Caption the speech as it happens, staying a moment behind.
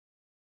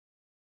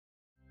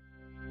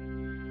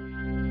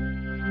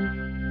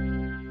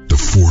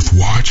Fourth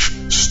Watch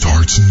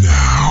starts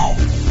now.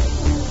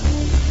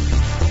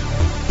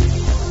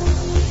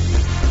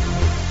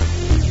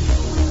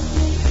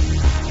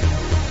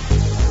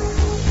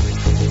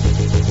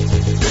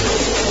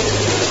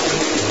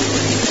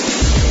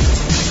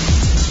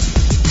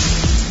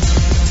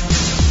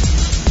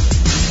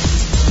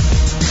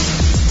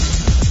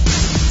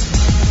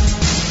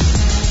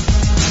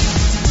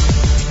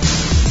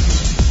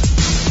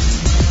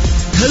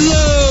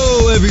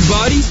 Hello,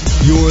 everybody.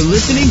 You're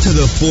listening to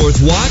The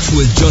Fourth Watch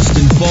with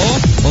Justen and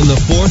L.A. on the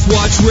Fourth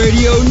Watch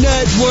Radio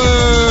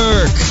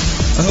Network.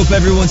 I hope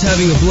everyone's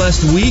having a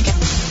blessed week.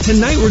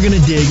 Tonight we're going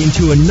to dig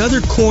into another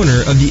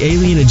corner of the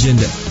alien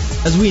agenda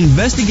as we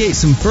investigate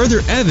some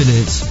further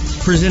evidence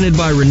presented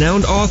by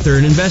renowned author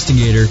and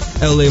investigator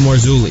L.A.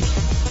 Marzulli.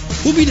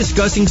 We'll be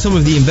discussing some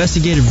of the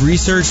investigative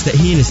research that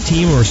he and his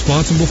team are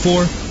responsible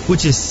for,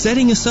 which is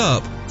setting us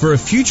up for a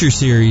future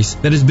series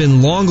that has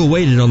been long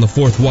awaited on the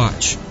Fourth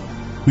Watch.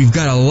 We've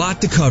got a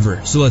lot to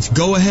cover, so let's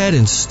go ahead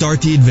and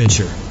start the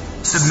adventure.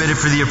 Submitted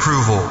for the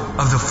approval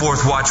of the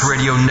Fourth Watch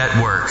Radio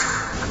Network,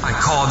 I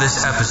call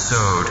this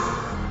episode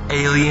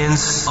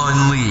Aliens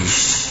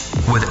Unleashed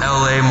with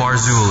L.A.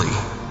 Marzulli.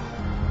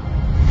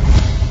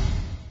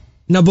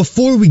 Now,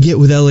 before we get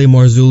with L.A.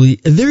 Marzulli,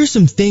 there are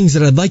some things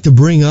that I'd like to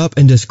bring up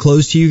and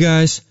disclose to you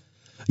guys.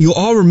 You'll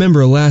all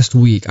remember last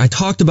week I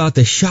talked about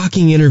the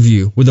shocking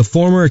interview with a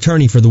former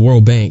attorney for the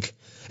World Bank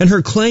and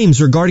her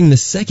claims regarding the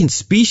second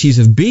species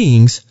of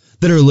beings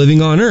that are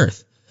living on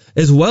Earth,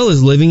 as well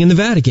as living in the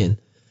Vatican.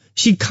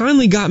 She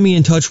kindly got me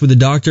in touch with a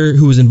doctor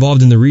who was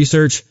involved in the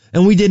research,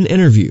 and we did an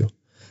interview.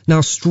 Now,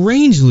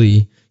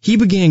 strangely, he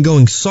began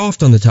going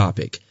soft on the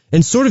topic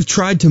and sort of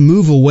tried to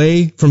move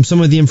away from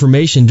some of the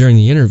information during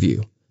the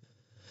interview.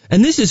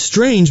 And this is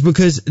strange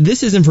because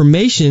this is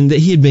information that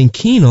he had been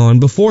keen on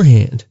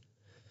beforehand.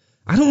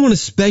 I don't want to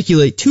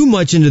speculate too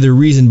much into the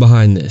reason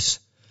behind this,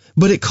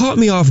 but it caught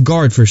me off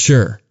guard for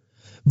sure.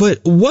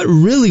 But what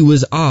really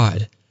was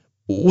odd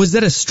was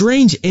that a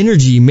strange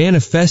energy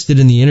manifested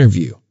in the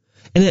interview,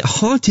 and it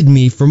haunted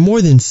me for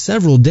more than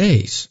several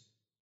days.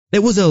 It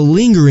was a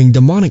lingering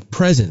demonic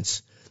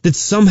presence that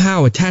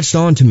somehow attached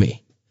onto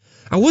me.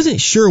 I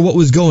wasn't sure what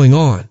was going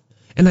on,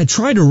 and I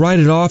tried to write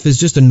it off as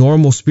just a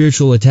normal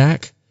spiritual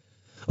attack.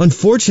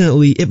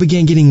 Unfortunately, it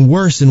began getting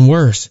worse and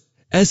worse,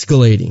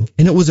 escalating,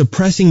 and it was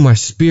oppressing my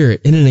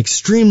spirit in an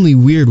extremely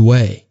weird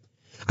way.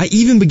 I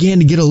even began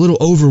to get a little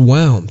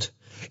overwhelmed,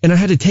 and I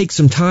had to take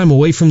some time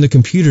away from the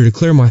computer to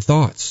clear my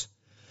thoughts.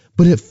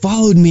 But it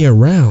followed me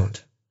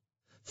around.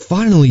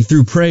 Finally,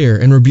 through prayer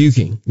and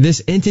rebuking,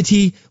 this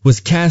entity was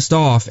cast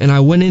off, and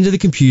I went into the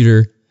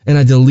computer and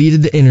I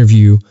deleted the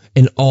interview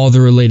and all the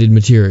related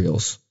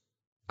materials.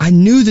 I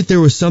knew that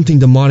there was something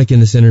demonic in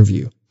this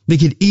interview that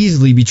could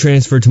easily be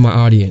transferred to my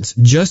audience,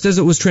 just as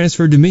it was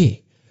transferred to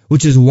me,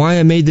 which is why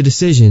I made the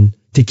decision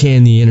to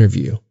can the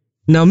interview.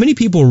 Now, many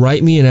people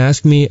write me and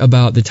ask me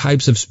about the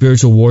types of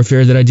spiritual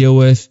warfare that I deal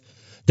with,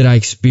 that I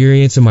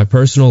experience in my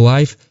personal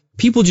life.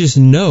 People just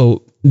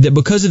know that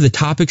because of the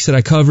topics that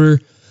I cover,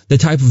 the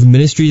type of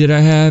ministry that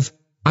I have,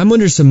 I'm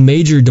under some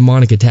major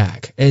demonic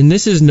attack. And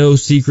this is no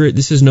secret.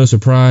 This is no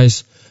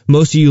surprise.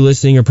 Most of you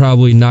listening are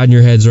probably nodding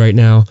your heads right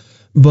now.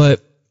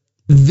 But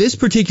this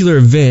particular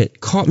event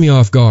caught me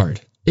off guard.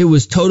 It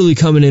was totally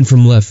coming in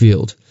from left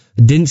field.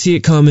 I didn't see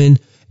it coming,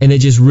 and it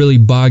just really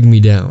bogged me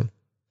down.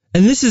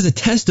 And this is a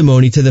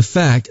testimony to the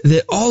fact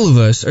that all of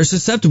us are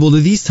susceptible to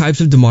these types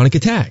of demonic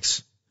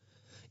attacks.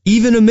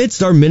 Even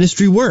amidst our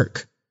ministry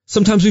work,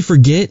 sometimes we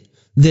forget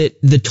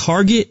that the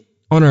target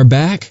on our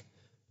back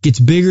gets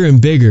bigger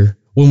and bigger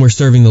when we're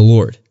serving the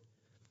Lord.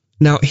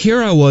 Now,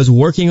 here I was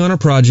working on a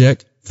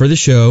project for the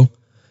show,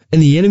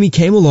 and the enemy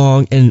came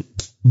along and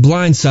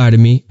blindsided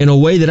me in a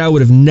way that I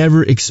would have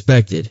never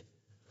expected.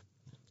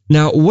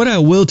 Now, what I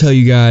will tell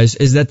you guys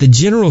is that the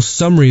general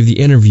summary of the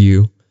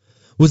interview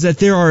was that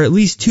there are at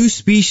least two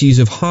species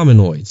of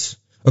hominoids,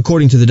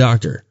 according to the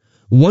doctor,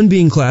 one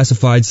being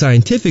classified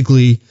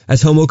scientifically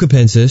as Homo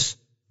capensis,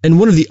 and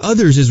one of the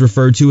others is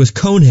referred to as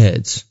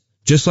coneheads,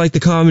 just like the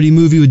comedy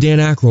movie with Dan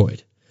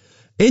Aykroyd.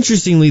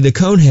 Interestingly, the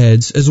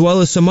coneheads, as well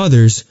as some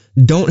others,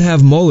 don't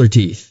have molar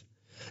teeth.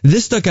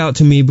 This stuck out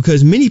to me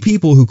because many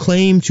people who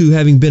claim to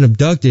having been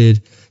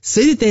abducted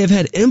say that they have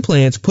had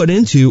implants put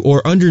into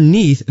or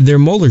underneath their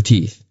molar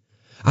teeth.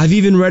 I've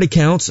even read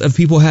accounts of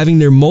people having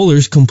their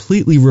molars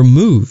completely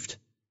removed.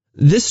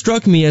 This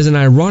struck me as an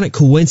ironic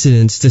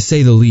coincidence, to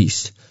say the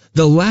least.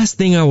 The last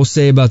thing I will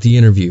say about the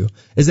interview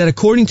is that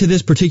according to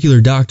this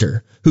particular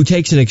doctor, who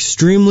takes an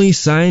extremely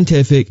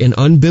scientific and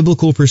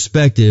unbiblical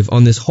perspective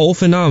on this whole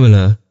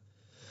phenomena,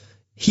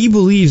 he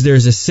believes there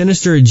is a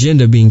sinister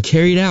agenda being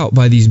carried out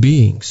by these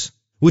beings,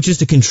 which is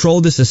to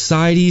control the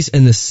societies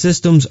and the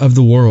systems of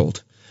the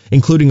world,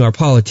 including our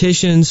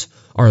politicians,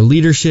 our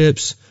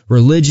leaderships,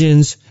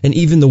 religions, and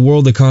even the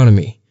world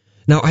economy.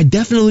 Now, I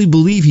definitely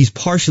believe he's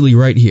partially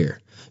right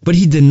here, but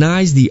he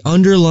denies the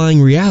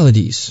underlying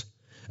realities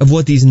of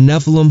what these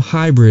Nephilim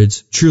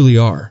hybrids truly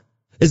are,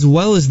 as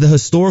well as the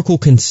historical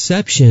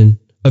conception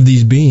of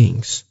these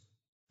beings.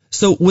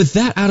 So with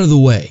that out of the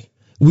way,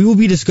 We will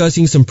be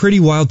discussing some pretty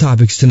wild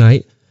topics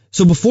tonight,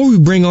 so before we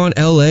bring on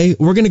L.A.,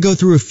 we're going to go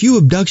through a few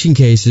abduction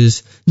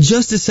cases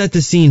just to set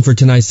the scene for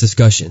tonight's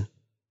discussion.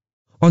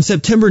 On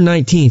September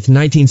 19th,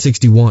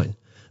 1961,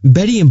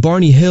 Betty and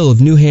Barney Hill of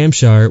New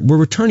Hampshire were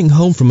returning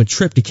home from a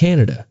trip to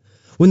Canada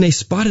when they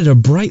spotted a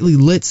brightly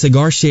lit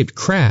cigar-shaped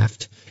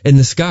craft in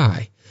the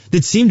sky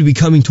that seemed to be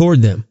coming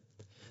toward them.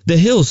 The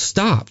Hills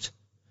stopped,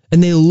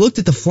 and they looked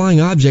at the flying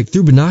object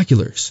through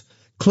binoculars,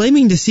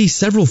 claiming to see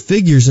several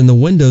figures in the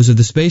windows of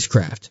the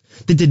spacecraft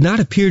that did not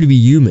appear to be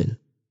human.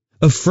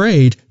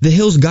 Afraid, the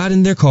Hills got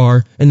in their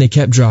car and they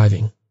kept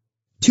driving.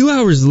 2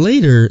 hours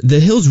later,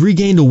 the Hills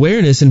regained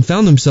awareness and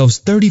found themselves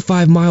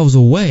 35 miles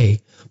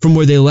away from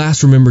where they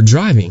last remembered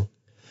driving,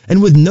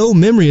 and with no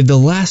memory of the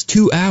last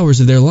 2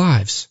 hours of their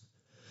lives.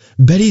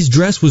 Betty's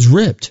dress was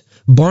ripped,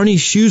 Barney's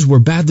shoes were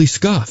badly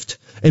scuffed,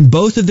 and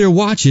both of their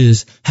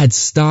watches had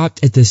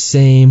stopped at the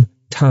same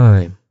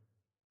time.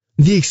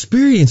 The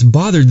experience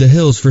bothered the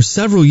Hills for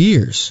several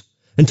years,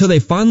 until they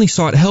finally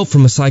sought help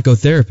from a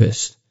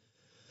psychotherapist.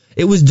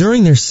 It was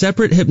during their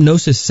separate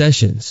hypnosis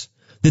sessions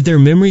that their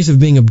memories of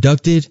being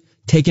abducted,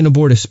 taken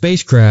aboard a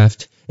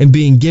spacecraft, and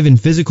being given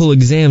physical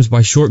exams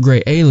by short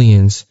gray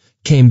aliens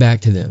came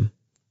back to them.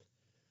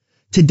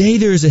 Today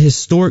there is a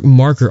historic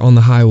marker on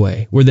the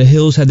highway where the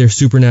Hills had their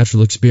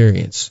supernatural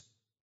experience.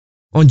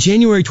 On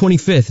January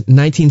 25th,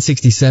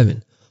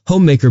 1967,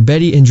 homemaker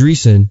Betty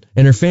Andreessen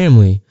and her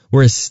family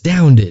were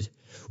astounded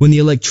when the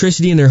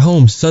electricity in their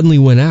home suddenly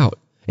went out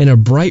and a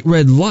bright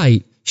red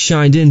light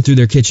shined in through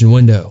their kitchen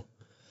window.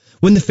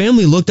 When the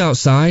family looked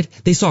outside,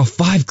 they saw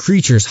 5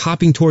 creatures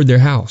hopping toward their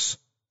house.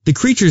 The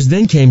creatures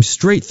then came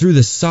straight through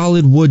the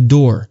solid wood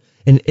door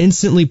and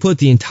instantly put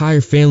the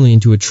entire family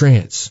into a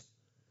trance.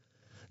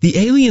 The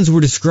aliens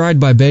were described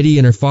by Betty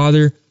and her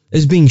father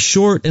as being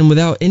short and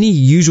without any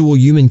usual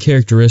human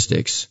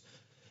characteristics.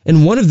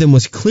 And one of them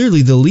was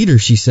clearly the leader,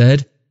 she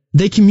said.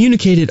 They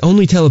communicated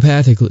only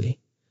telepathically.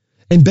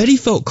 And Betty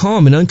felt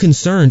calm and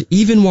unconcerned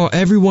even while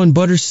everyone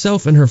but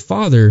herself and her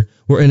father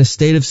were in a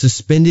state of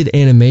suspended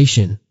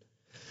animation.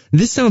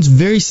 This sounds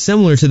very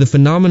similar to the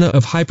phenomena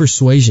of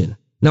hypersuasion.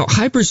 Now,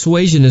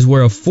 hypersuasion is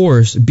where a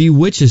force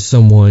bewitches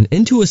someone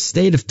into a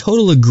state of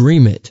total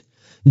agreement,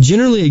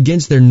 generally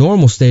against their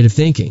normal state of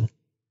thinking.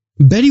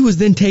 Betty was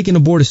then taken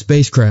aboard a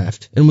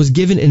spacecraft and was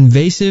given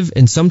invasive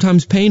and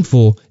sometimes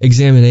painful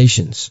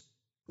examinations.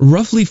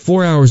 Roughly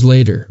 4 hours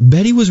later,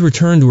 Betty was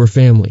returned to her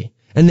family,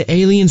 and the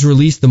aliens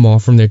released them all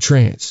from their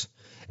trance,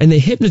 and they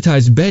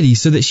hypnotized Betty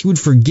so that she would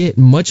forget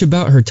much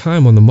about her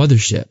time on the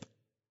mothership.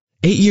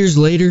 8 years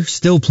later,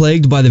 still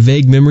plagued by the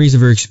vague memories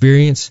of her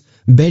experience,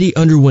 Betty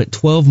underwent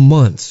 12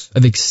 months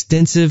of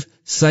extensive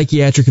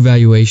psychiatric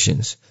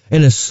evaluations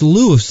and a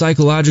slew of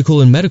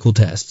psychological and medical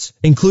tests,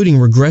 including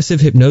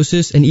regressive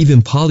hypnosis and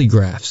even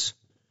polygraphs.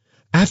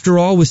 After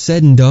all was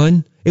said and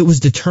done, it was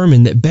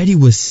determined that Betty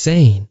was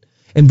sane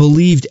and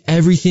believed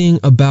everything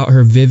about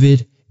her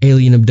vivid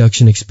alien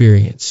abduction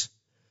experience.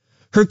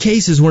 Her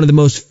case is one of the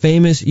most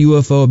famous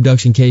UFO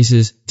abduction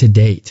cases to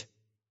date.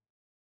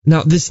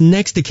 Now, this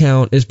next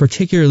account is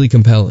particularly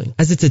compelling,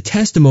 as it's a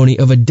testimony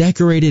of a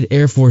decorated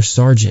Air Force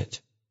sergeant.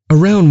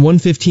 Around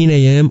 1:15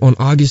 a.m. on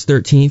August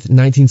 13,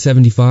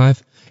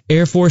 1975,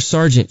 Air Force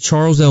Sergeant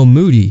Charles L.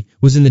 Moody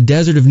was in the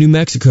desert of New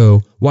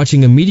Mexico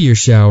watching a meteor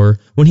shower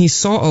when he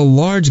saw a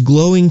large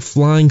glowing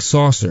flying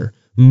saucer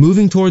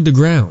moving toward the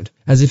ground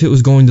as if it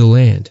was going to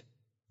land.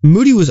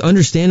 Moody was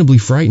understandably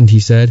frightened, he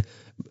said,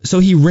 so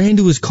he ran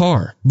to his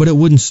car, but it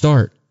wouldn't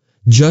start.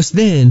 Just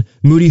then,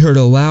 Moody heard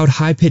a loud,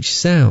 high-pitched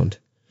sound,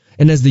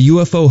 and as the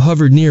UFO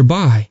hovered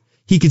nearby,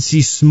 he could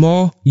see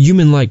small,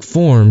 human-like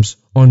forms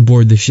on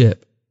board the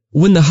ship.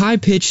 When the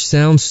high-pitched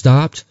sound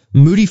stopped,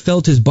 Moody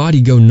felt his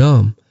body go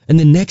numb, and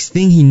the next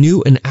thing he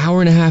knew, an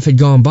hour and a half had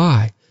gone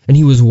by, and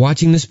he was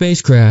watching the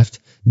spacecraft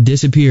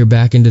disappear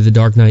back into the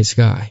dark night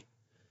sky.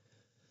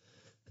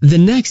 The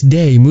next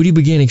day, Moody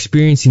began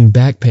experiencing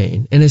back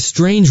pain and a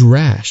strange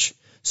rash,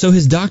 so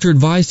his doctor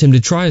advised him to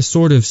try a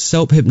sort of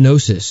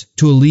self-hypnosis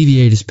to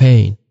alleviate his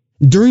pain.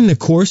 During the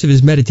course of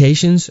his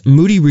meditations,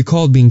 Moody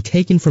recalled being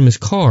taken from his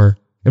car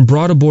and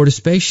brought aboard a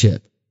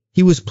spaceship.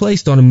 He was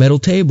placed on a metal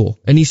table,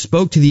 and he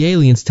spoke to the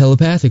aliens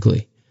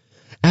telepathically.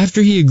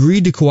 After he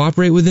agreed to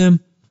cooperate with them,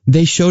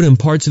 they showed him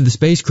parts of the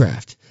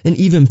spacecraft and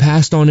even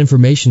passed on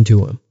information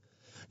to him.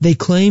 They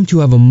claimed to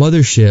have a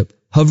mothership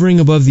hovering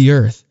above the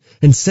Earth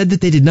and said that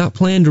they did not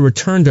plan to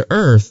return to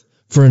Earth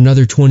for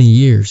another 20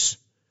 years.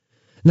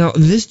 Now,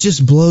 this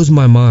just blows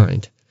my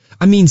mind.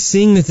 I mean,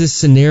 seeing that this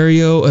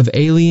scenario of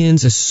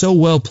aliens is so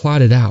well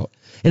plotted out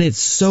and it's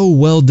so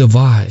well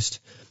devised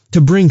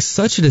to bring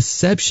such a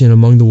deception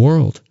among the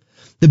world.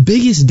 The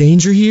biggest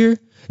danger here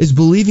is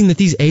believing that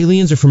these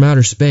aliens are from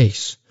outer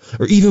space,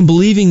 or even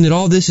believing that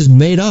all this is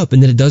made up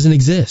and that it doesn't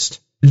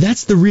exist.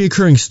 That's the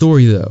reoccurring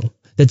story, though,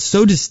 that's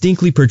so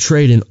distinctly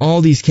portrayed in all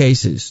these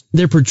cases.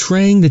 They're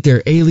portraying that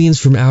they're aliens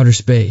from outer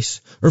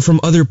space, or from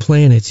other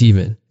planets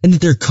even, and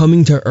that they're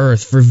coming to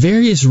Earth for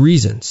various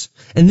reasons.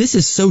 And this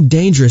is so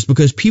dangerous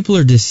because people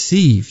are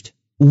deceived.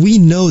 We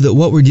know that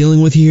what we're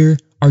dealing with here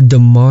are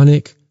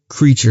demonic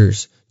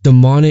creatures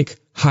demonic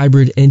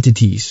hybrid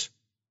entities.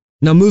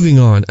 Now moving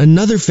on,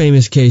 another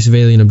famous case of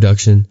alien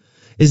abduction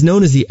is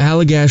known as the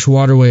Allagash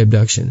Waterway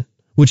abduction,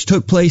 which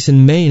took place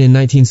in Maine in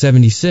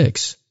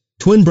 1976.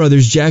 Twin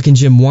brothers Jack and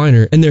Jim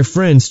Weiner and their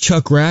friends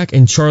Chuck Rack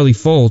and Charlie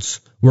Foltz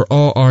were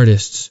all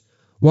artists.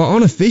 While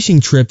on a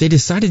fishing trip, they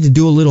decided to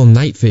do a little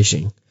night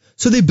fishing.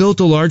 So they built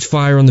a large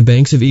fire on the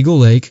banks of Eagle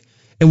Lake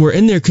and were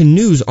in their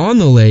canoes on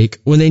the lake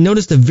when they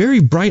noticed a very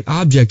bright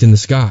object in the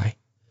sky.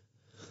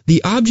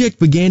 The object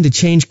began to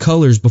change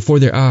colors before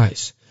their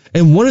eyes,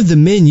 and one of the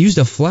men used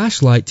a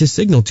flashlight to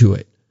signal to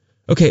it.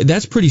 Okay,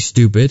 that's pretty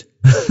stupid.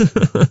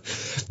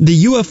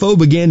 The UFO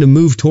began to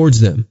move towards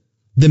them.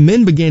 The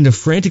men began to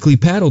frantically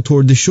paddle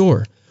toward the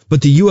shore,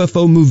 but the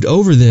UFO moved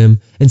over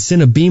them and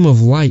sent a beam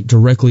of light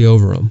directly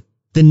over them.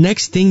 The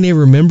next thing they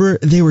remember,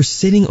 they were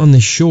sitting on the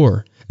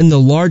shore, and the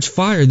large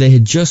fire they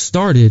had just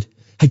started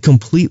had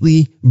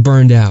completely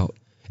burned out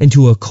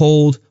into a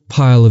cold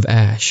pile of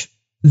ash.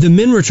 The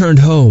men returned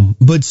home,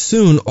 but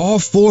soon all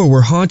four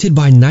were haunted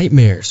by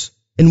nightmares,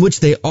 in which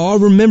they all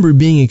remembered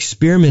being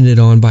experimented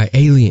on by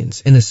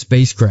aliens in a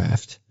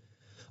spacecraft.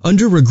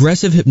 Under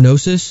regressive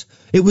hypnosis,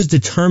 it was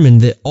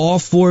determined that all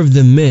four of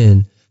the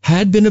men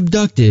had been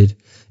abducted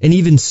and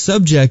even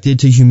subjected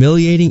to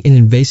humiliating and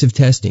invasive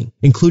testing,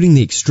 including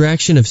the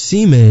extraction of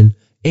semen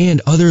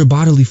and other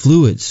bodily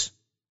fluids.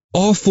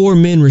 All four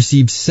men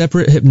received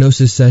separate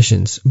hypnosis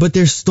sessions, but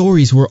their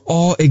stories were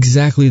all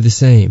exactly the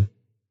same.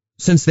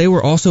 Since they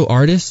were also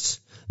artists,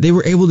 they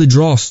were able to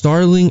draw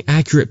startling,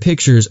 accurate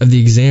pictures of the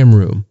exam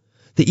room.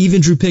 They even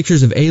drew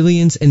pictures of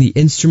aliens and the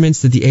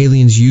instruments that the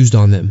aliens used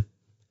on them.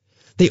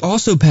 They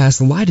also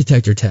passed lie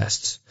detector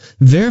tests,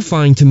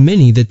 verifying to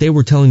many that they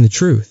were telling the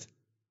truth.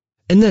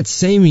 In that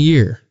same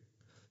year,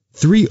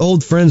 3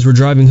 old friends were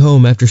driving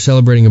home after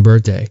celebrating a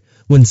birthday,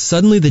 when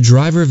suddenly the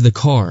driver of the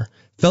car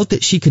felt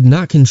that she could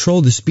not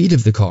control the speed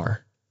of the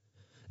car.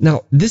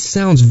 Now, this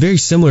sounds very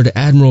similar to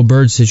Admiral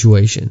Byrd's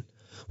situation,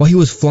 while he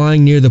was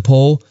flying near the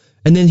pole,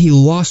 and then he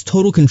lost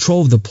total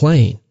control of the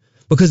plane,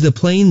 because the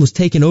plane was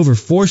taken over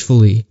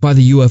forcefully by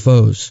the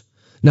UFOs.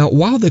 Now,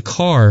 while the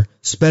car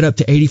sped up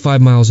to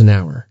 85 miles an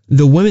hour,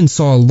 the women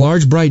saw a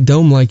large bright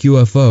dome-like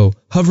UFO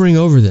hovering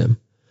over them.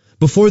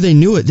 Before they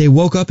knew it, they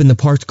woke up in the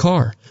parked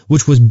car,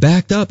 which was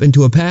backed up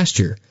into a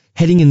pasture,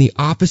 heading in the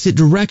opposite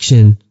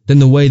direction than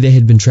the way they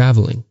had been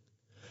traveling.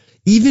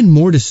 Even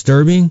more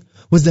disturbing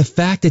was the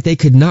fact that they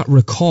could not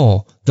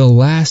recall the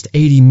last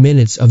 80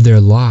 minutes of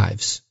their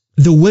lives.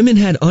 The women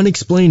had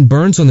unexplained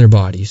burns on their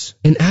bodies,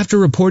 and after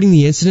reporting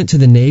the incident to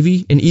the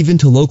Navy and even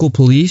to local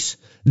police,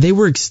 they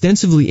were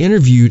extensively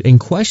interviewed and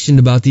questioned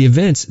about the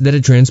events that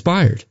had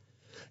transpired.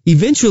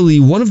 Eventually,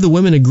 one of the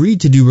women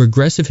agreed to do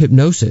regressive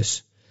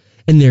hypnosis,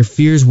 and their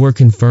fears were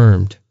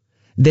confirmed.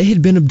 They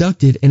had been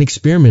abducted and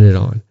experimented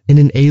on in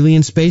an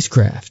alien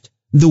spacecraft.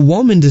 The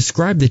woman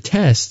described the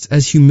tests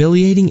as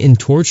humiliating and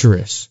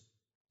torturous.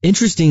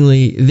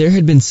 Interestingly, there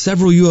had been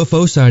several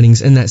UFO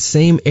sightings in that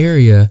same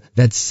area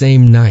that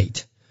same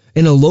night.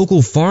 And a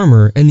local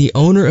farmer and the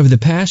owner of the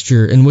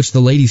pasture in which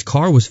the lady's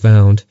car was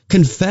found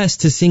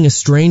confessed to seeing a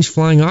strange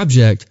flying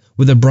object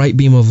with a bright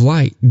beam of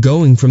light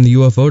going from the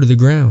UFO to the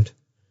ground.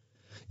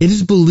 It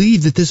is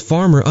believed that this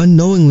farmer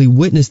unknowingly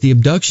witnessed the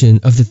abduction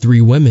of the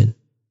 3 women.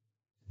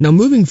 Now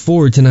moving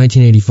forward to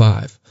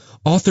 1985,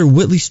 author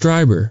Whitley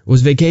Strieber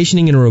was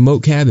vacationing in a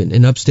remote cabin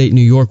in upstate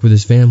New York with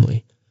his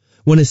family,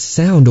 when a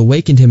sound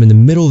awakened him in the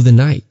middle of the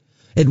night,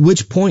 at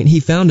which point he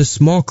found a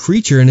small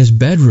creature in his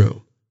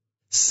bedroom.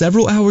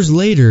 Several hours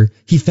later,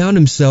 he found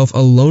himself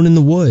alone in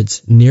the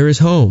woods near his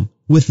home,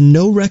 with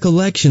no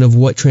recollection of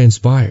what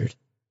transpired.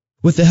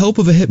 With the help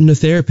of a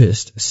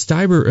hypnotherapist,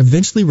 Strieber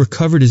eventually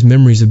recovered his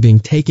memories of being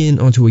taken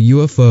onto a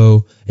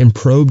UFO and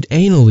probed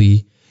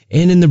anally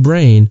and in the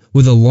brain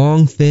with a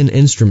long, thin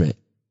instrument.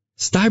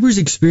 Strieber's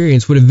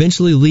experience would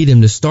eventually lead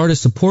him to start a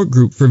support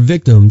group for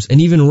victims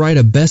and even write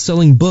a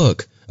best-selling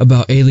book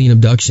about alien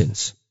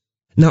abductions.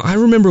 Now, I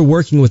remember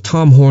working with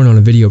Tom Horn on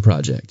a video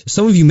project.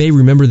 Some of you may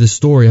remember this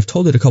story. I've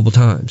told it a couple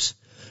times.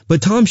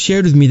 But Tom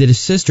shared with me that his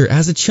sister,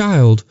 as a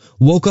child,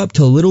 woke up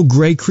to little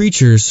gray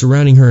creatures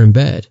surrounding her in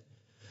bed.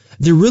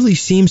 There really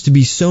seems to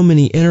be so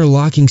many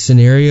interlocking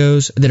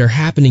scenarios that are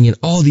happening in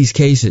all these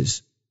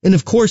cases. And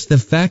of course, the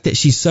fact that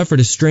she suffered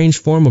a strange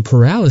form of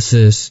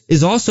paralysis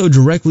is also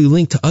directly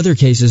linked to other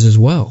cases as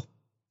well.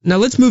 Now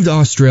let's move to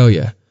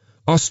Australia.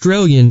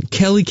 Australian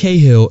Kelly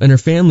Cahill and her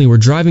family were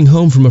driving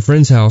home from a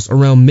friend's house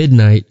around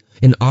midnight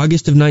in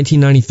August of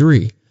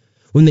 1993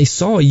 when they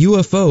saw a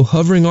UFO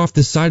hovering off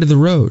the side of the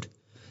road,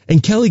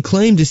 and Kelly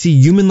claimed to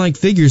see human-like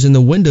figures in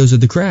the windows of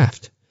the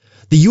craft.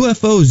 The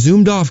UFO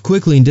zoomed off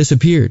quickly and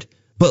disappeared,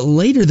 but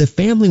later the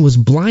family was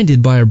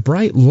blinded by a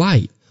bright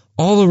light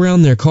all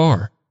around their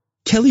car.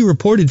 Kelly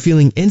reported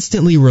feeling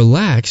instantly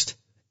relaxed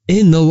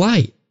in the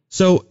light.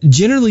 So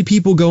generally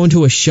people go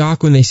into a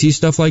shock when they see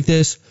stuff like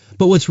this,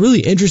 but what's really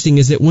interesting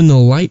is that when the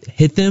light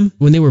hit them,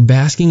 when they were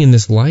basking in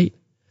this light,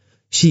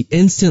 she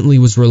instantly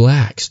was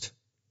relaxed.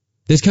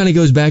 This kind of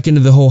goes back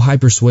into the whole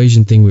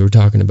hypersuasion thing we were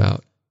talking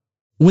about.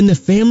 When the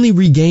family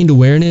regained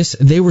awareness,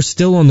 they were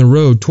still on the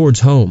road towards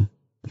home,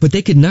 but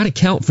they could not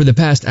account for the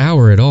past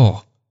hour at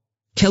all.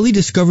 Kelly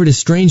discovered a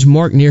strange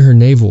mark near her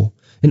navel,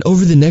 and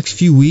over the next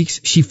few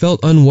weeks she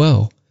felt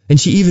unwell, and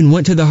she even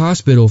went to the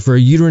hospital for a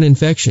uterine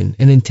infection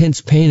and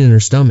intense pain in her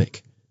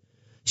stomach.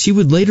 She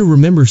would later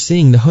remember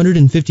seeing the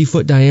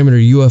 150-foot diameter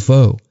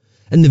UFO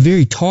and the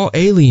very tall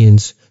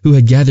aliens who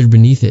had gathered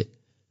beneath it.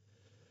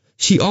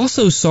 She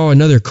also saw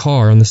another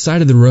car on the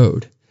side of the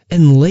road,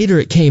 and later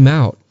it came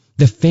out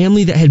the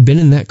family that had been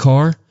in that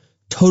car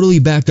totally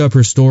backed up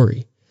her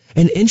story.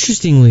 And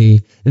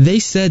interestingly, they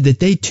said that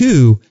they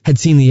too had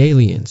seen the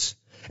aliens,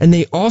 and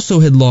they also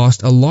had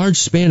lost a large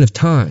span of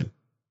time,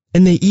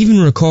 and they even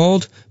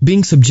recalled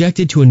being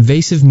subjected to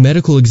invasive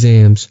medical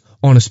exams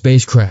on a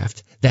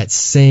spacecraft that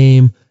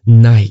same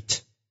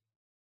night.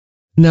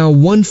 Now,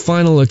 one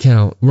final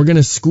account we're going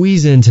to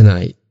squeeze in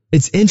tonight.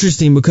 It's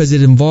interesting because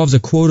it involves a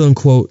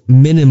quote-unquote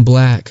Men in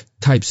Black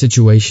type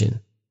situation.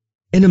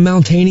 In a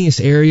mountainous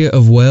area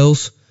of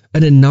Wales,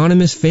 an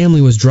anonymous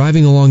family was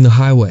driving along the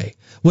highway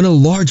when a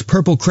large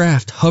purple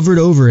craft hovered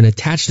over and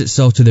attached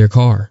itself to their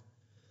car.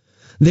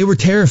 They were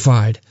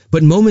terrified,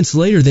 but moments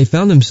later they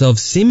found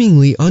themselves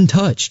seemingly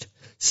untouched,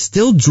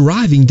 still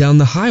driving down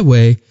the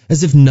highway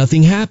as if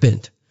nothing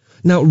happened.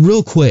 Now,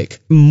 real quick,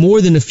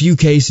 more than a few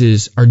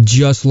cases are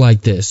just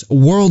like this,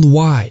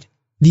 worldwide.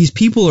 These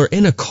people are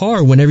in a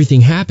car when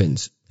everything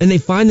happens, and they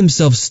find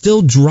themselves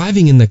still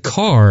driving in the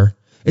car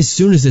as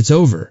soon as it's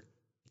over.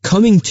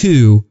 Coming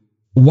to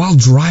while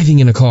driving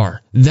in a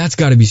car. That's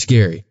got to be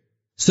scary.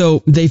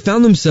 So they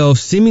found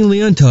themselves seemingly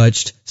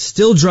untouched,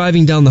 still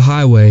driving down the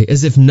highway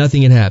as if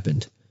nothing had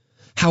happened.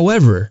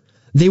 However,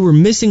 they were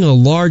missing a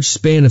large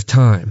span of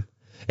time,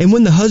 and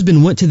when the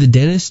husband went to the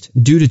dentist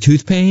due to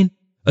tooth pain,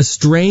 a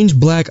strange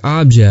black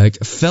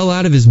object fell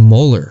out of his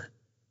molar.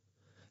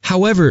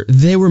 However,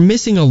 they were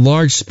missing a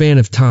large span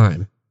of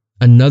time,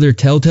 another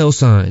telltale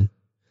sign.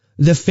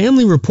 The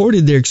family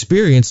reported their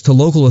experience to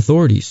local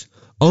authorities,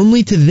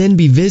 only to then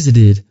be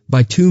visited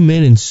by two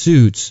men in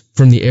suits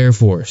from the Air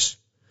Force.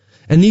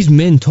 And these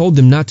men told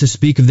them not to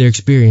speak of their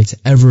experience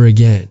ever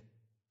again.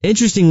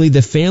 Interestingly,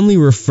 the family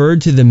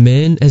referred to the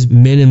men as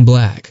Men in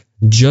Black,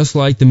 just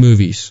like the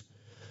movies.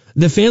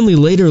 The family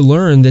later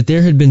learned that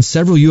there had been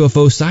several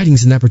UFO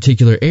sightings in that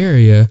particular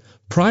area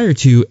prior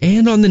to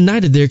and on the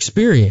night of their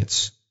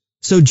experience.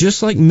 So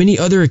just like many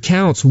other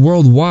accounts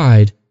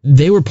worldwide,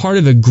 they were part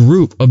of a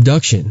group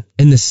abduction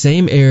in the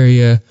same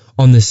area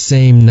on the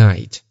same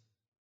night.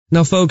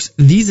 Now folks,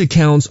 these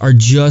accounts are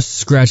just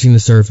scratching the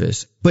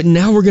surface, but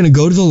now we're going to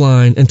go to the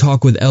line and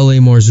talk with L.A.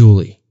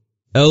 Marzulli.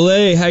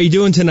 L.A., how you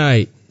doing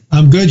tonight?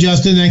 I'm good,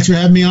 Justin. Thanks for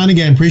having me on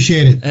again.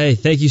 Appreciate it. Hey,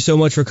 thank you so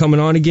much for coming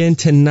on again.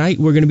 Tonight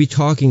we're going to be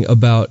talking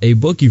about a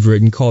book you've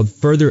written called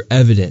Further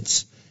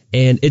Evidence,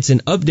 and it's an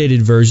updated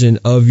version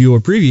of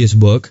your previous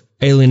book,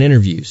 Alien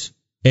Interviews.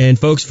 And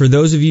folks, for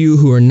those of you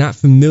who are not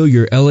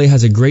familiar, LA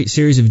has a great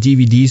series of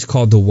DVDs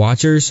called The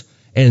Watchers,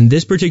 and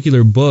this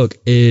particular book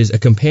is a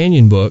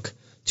companion book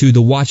to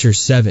The Watcher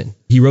 7.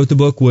 He wrote the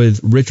book with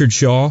Richard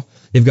Shaw.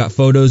 They've got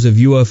photos of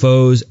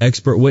UFOs,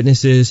 expert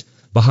witnesses,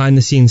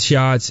 behind-the-scenes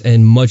shots,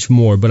 and much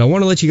more. But I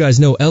want to let you guys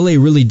know, LA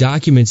really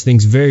documents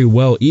things very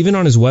well, even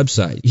on his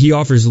website. He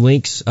offers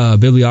links,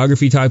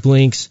 bibliography-type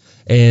links,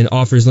 and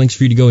offers links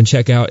for you to go and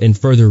check out and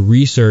further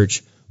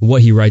research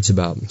what he writes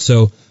about.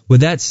 So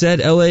with that said,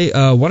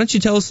 LA, why don't you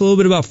tell us a little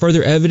bit about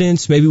Further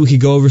Evidence? Maybe we could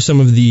go over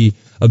some of the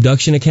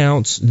abduction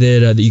accounts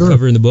that you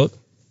cover in the book.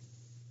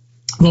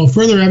 Well,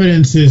 Further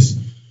Evidence is,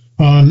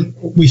 I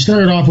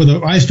started off with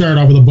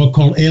a book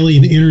called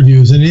Alien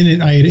Interviews, and in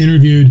it I had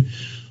interviewed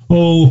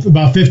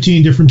about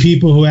 15 different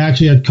people who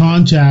actually had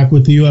contact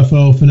with the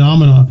UFO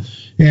phenomena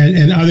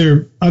and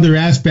other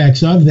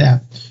aspects of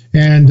that.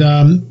 And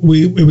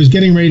it was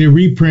getting ready to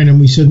reprint, and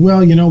we said,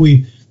 well,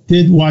 we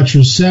did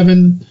Watcher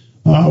 7,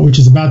 which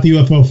is about the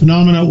UFO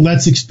phenomena.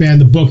 Let's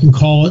expand the book and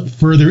call it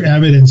Further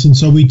Evidence. And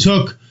so we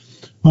took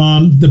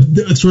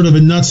the sort of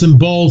the nuts and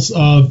bolts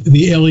of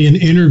the Alien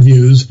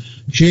Interviews,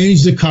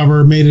 changed the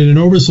cover, made it an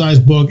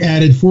oversized book,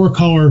 added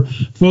 4-color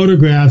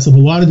photographs of a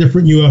lot of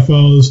different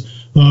UFOs,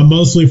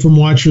 mostly from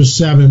Watcher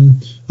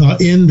 7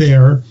 in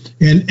there,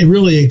 and it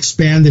really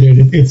expanded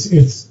it.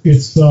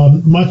 It's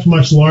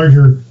much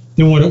larger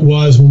than what it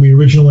was when we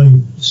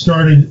originally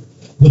started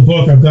the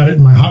book. I've got it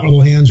in my hot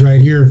little hands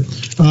right here.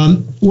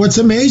 What's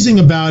amazing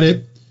about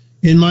it,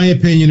 in my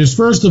opinion, is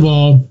first of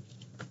all,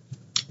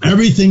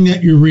 everything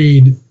that you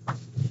read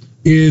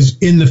is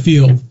in the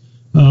field.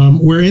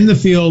 We're in the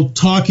field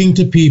talking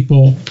to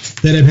people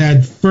that have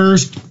had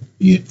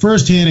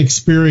firsthand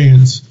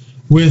experience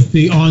with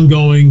the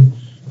ongoing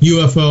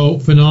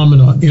UFO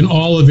phenomena in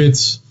all of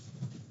its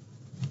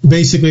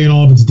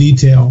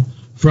detail,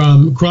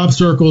 from crop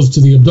circles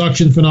to the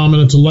abduction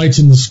phenomena to lights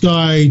in the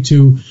sky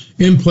to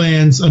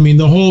implants. I mean,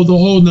 the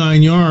whole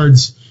 9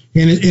 yards,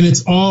 and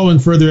it's all in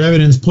Further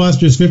Evidence. Plus,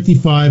 there's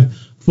 55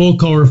 full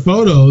color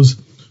photos,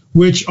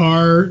 which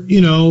are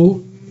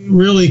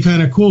really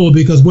kind of cool,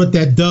 because what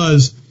that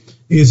does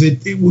is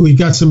we've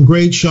got some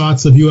great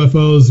shots of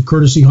UFOs,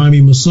 courtesy Jaime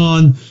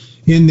Maussan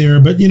in there.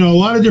 But a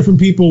lot of different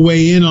people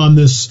weigh in on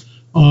this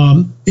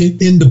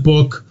in the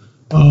book.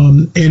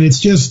 And it's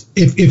just,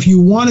 if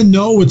you want to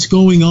know what's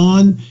going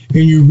on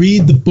and you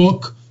read the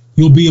book,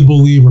 you'll be a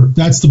believer.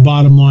 That's the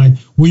bottom line.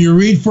 When you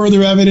read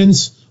further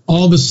evidence,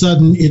 all of a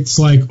sudden it's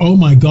like, oh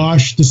my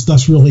gosh, this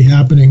stuff's really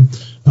happening.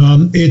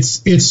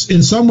 It's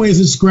in some ways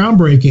it's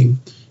groundbreaking,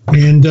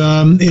 and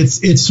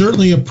it's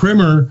certainly a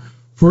primer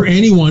for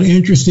anyone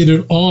interested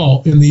at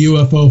all in the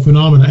UFO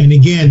phenomena. And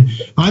again,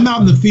 I'm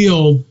out in the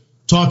field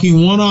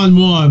talking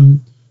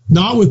one-on-one,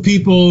 not with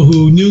people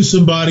who knew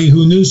somebody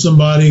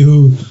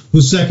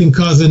whose second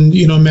cousin,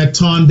 met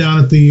Tom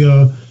down at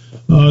the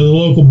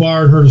local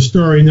bar and heard a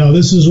story. No,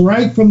 this is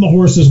right from the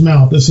horse's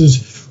mouth. This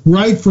is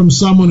right from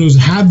someone who's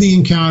had the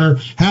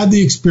encounter, had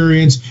the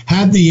experience,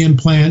 had the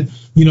implant,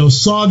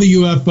 saw the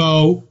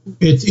UFO.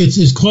 It's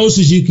as close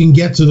as you can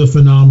get to the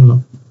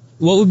phenomenon.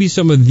 What would be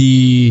some of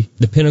the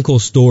pinnacle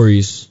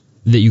stories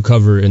that you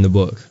cover in the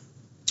book?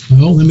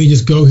 Well, let me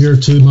just go here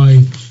to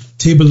my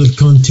table of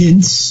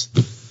contents.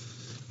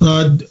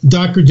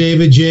 Dr.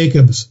 David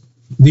Jacobs,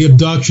 the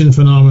abduction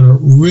phenomena,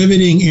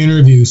 riveting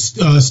interview.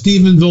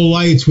 Stephenville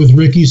Lights with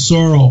Ricky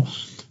Sorrell.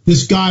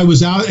 This guy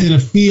was out in a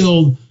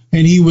field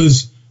and he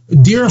was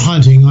deer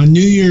hunting on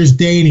New Year's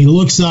Day, and he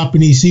looks up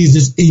and he sees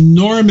this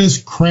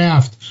enormous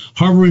craft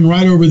hovering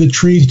right over the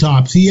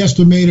treetops. He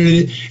estimated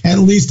it at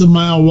least a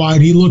mile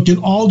wide. He looked in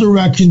all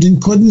directions and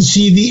couldn't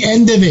see the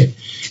end of it.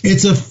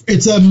 It's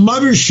a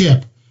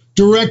mothership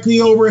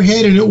directly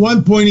overhead, and at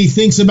one point he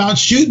thinks about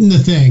shooting the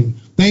thing.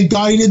 Thank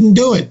God he didn't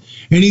do it.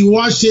 And he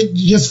watched it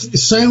just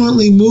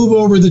silently move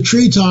over the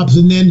treetops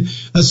and then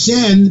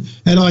ascend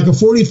at like a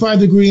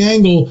 45-degree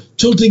angle,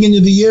 tilting into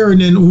the air, and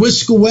then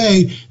whisk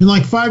away. And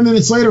like 5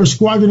 minutes later, a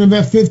squadron of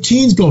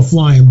F-15s go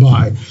flying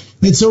by.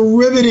 It's a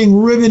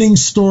riveting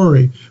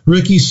story.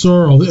 Ricky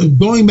Sorrell.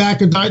 Going back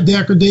to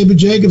Dr. David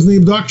Jacobs and the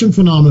abduction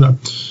phenomena.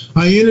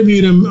 I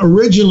interviewed him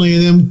originally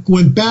and then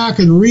went back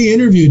and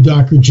re-interviewed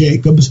Dr.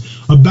 Jacobs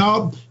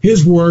about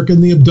his work in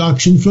the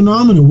abduction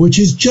phenomena, which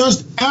is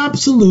just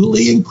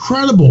absolutely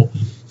incredible.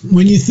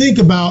 When you think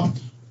about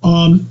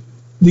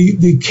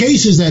the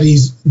cases that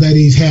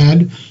he's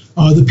had,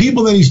 the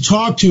people that he's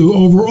talked to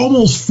over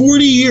almost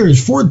 40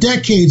 years, 4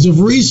 decades of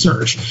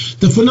research,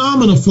 the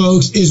phenomena,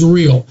 folks, is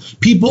real.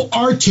 People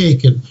are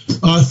taken.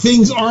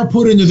 Things are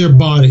put into their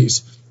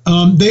bodies.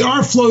 They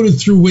are floated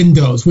through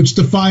windows, which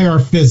defy our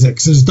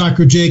physics. As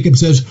Dr. Jacobs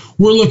says,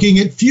 we're looking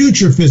at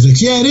future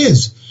physics. Yeah, it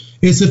is.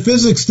 It's the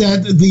physics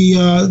that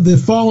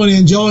the fallen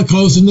angelic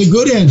hosts and the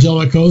good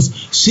angelic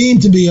hosts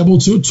seem to be able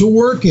to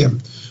work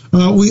in.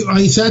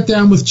 I sat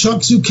down with Chuck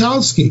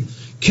Zukowski,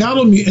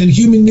 cattle and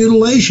human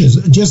mutilations,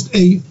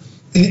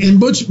 and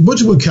Butch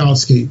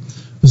Witkowski,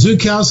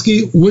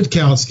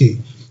 Witkowski,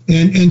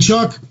 and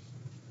Chuck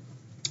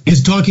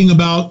is talking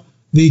about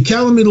the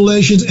cattle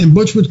mutilations, and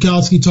Butch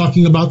Witkowski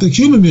talking about the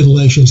human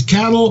mutilations.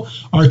 Cattle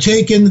are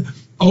taken,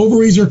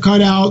 ovaries are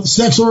cut out,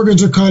 sex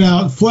organs are cut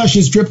out, flesh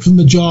is stripped from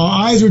the jaw,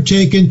 eyes are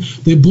taken,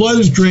 the blood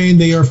is drained,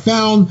 they are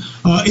found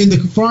in the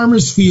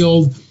farmer's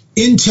field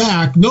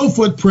intact, no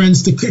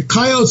footprints, the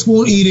coyotes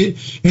won't eat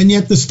it, and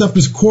yet the stuff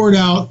is cored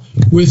out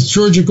with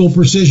surgical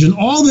precision.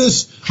 All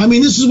this,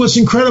 this is what's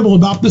incredible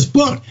about this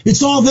book.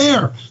 It's all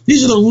there.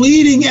 These are the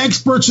leading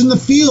experts in the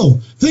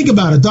field. Think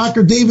about it.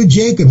 Dr. David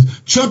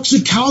Jacobs, Chuck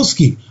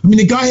Zukowski.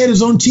 The guy had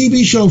his own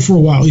TV show for a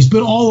while. He's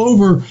been all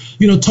over,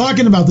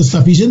 talking about this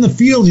stuff. He's in the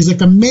field. He's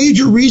like a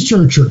major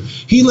researcher.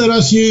 He let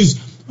us use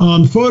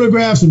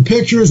photographs and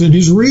pictures, and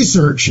his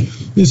research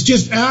is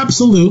just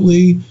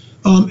absolutely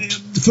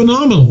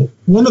phenomenal.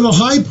 One of the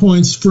high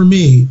points for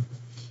me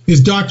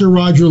is Dr.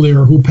 Roger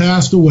Lear, who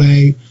passed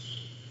away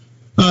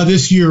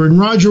this year. And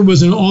Roger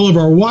was in all of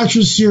our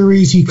Watchers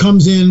series. He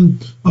comes in,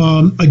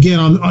 again,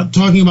 on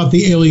talking about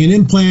the alien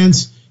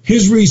implants,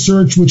 his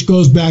research, which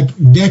goes back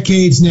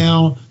decades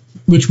now,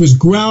 which was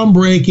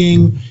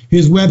groundbreaking,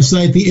 his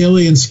website, The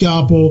Alien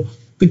Scalpel.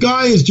 The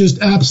guy is just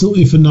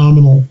absolutely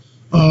phenomenal.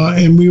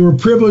 And we were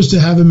privileged to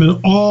have him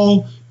in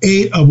all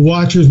 8 of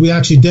Watchers. We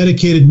actually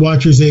dedicated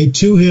Watchers 8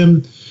 to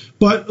him.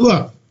 But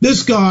look,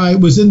 this guy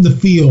was in the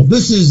field.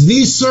 This is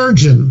the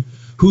surgeon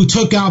who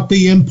took out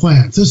the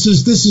implants. This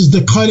is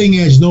the cutting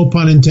edge, no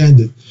pun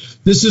intended.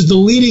 This is the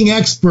leading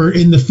expert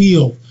in the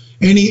field.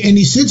 And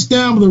he sits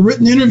down with a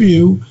written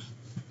interview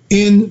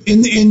in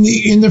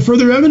the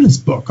further evidence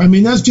book.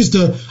 That's just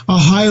a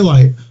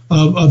highlight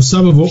of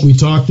some of what we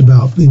talked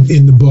about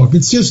in the book.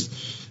 It's just,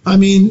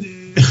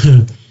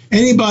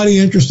 anybody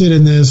interested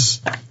in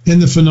this, in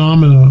the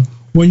phenomena,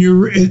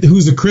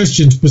 who's a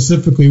Christian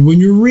specifically, when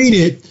you read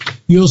it,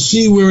 you'll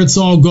see where it's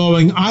all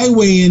going. I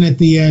weigh in at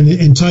the end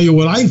and tell you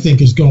what I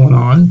think is going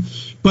on,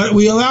 but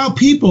we allow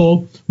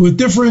people with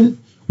different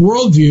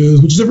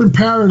worldviews, with different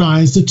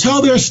paradigms, to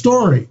tell their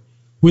story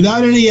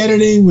without any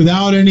editing,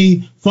 without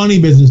any funny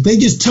business. They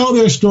just tell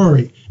their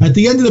story. At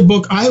the end of the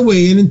book, I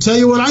weigh in and tell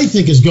you what I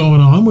think is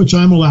going on, which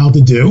I'm allowed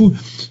to do,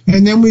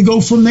 and then we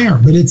go from there.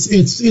 But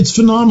it's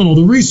phenomenal.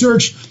 The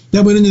research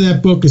that went into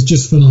that book is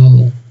just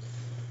phenomenal.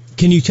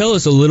 Can you tell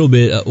us a little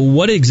bit,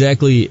 what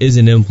exactly is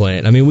an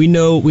implant? We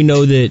know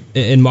that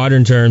in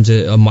modern terms,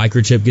 a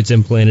microchip gets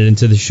implanted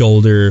into the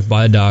shoulder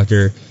by a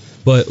doctor.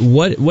 But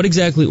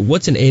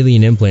what's an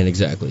alien implant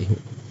exactly?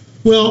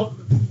 Well,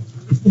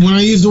 when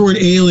I use the word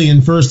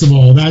alien, first of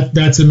all,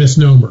 that's a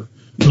misnomer.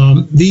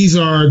 These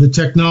are the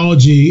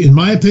technology, in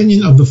my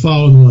opinion, of the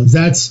following ones.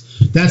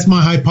 That's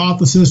my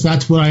hypothesis.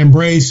 That's what I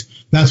embrace.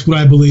 That's what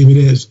I believe it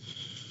is.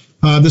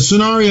 The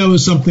scenario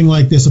is something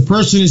like this. A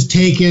person is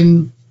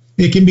taken.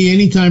 It can be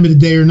any time of the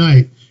day or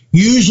night.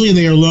 Usually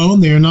they are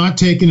alone. They are not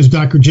taken, as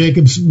Dr.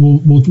 Jacobs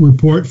will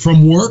report,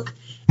 from work,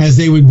 as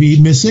they would be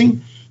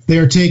missing. They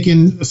are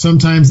taken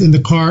sometimes in the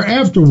car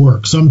after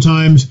work,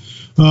 sometimes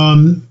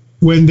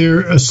when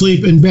they're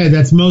asleep in bed.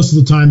 That's most of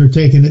the time they're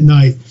taken at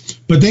night.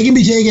 But they can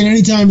be taken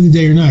any time of the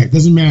day or night.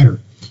 Doesn't matter.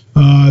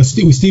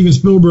 Steven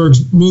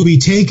Spielberg's movie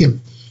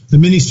Taken, the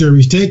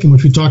miniseries Taken,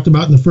 which we talked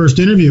about in the first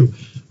interview,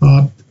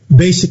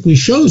 basically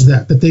shows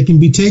that they can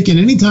be taken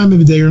any time of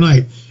the day or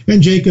night.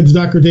 And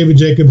Dr. David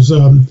Jacobs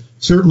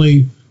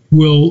certainly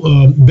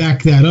will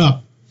back that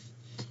up.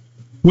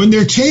 When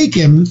they're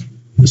taken,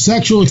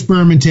 sexual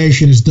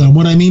experimentation is done.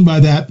 What I mean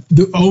by that,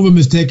 the ovum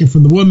is taken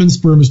from the woman,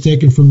 sperm is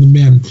taken from the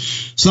man.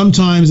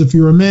 Sometimes if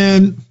you're a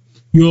man,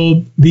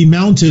 you'll be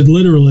mounted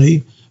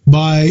literally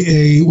by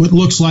what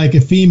looks like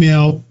a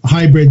female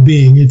hybrid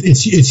being.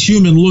 It's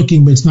human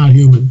looking, but it's not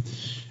human.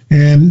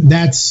 And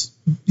that's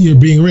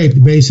being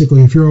raped,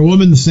 basically. If you're a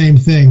woman, the same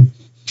thing.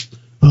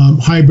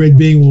 Hybrid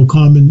being will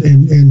come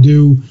and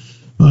do,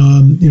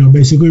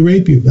 basically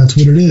rape you. That's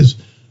what it is.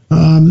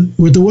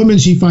 With the woman,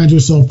 she finds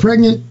herself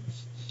pregnant.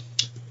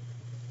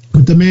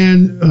 With the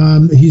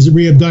man, he's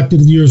re-abducted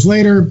years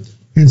later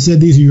and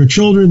said, these are your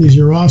children, these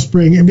are your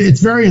offspring. And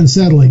it's very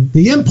unsettling.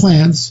 The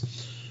implants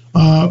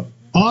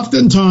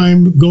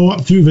oftentimes go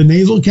up through the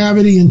nasal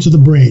cavity into the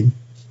brain,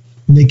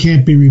 and they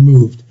can't be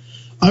removed.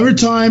 Other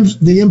times,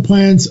 the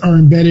implants are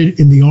embedded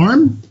in the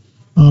arm,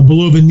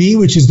 below the knee,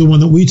 which is the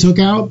one that we took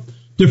out,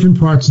 different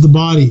parts of the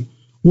body.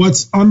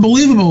 What's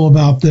unbelievable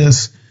about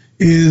this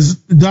is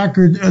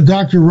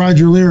Dr.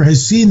 Roger Lear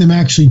has seen them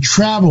actually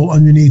travel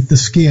underneath the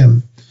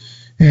skin.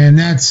 And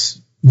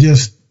that's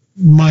just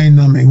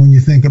mind-numbing when you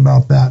think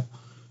about that.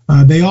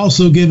 They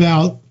also give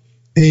out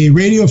a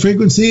radio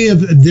frequency of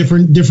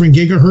different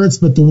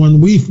gigahertz, but the one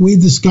we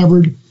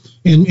discovered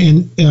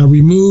and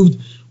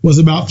removed was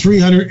about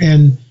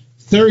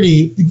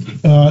 330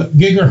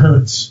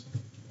 gigahertz,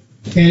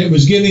 and it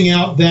was giving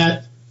out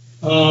that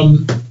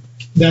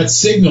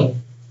signal,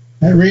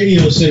 that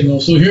radio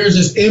signal. So here's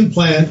this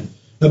implant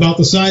about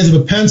the size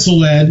of a pencil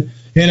lead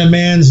in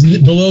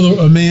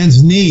below a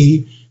man's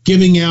knee,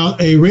 giving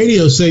out a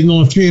radio signal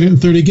of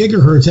 330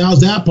 gigahertz.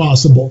 How's that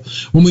possible?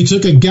 When we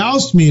took a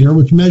Gauss meter,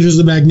 which measures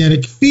the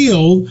magnetic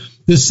field,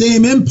 the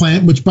same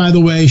implant, which, by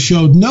the way,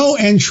 showed no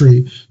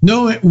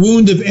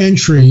wound of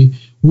entry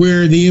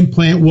where the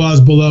implant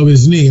was below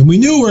his knee. And we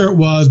knew where it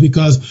was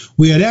because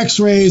we had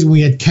x-rays and we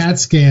had CAT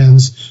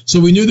scans, so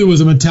we knew there was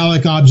a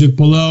metallic object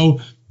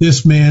below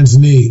this man's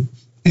knee.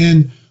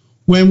 And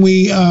when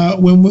we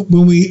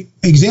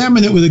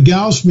examined it with a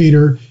Gauss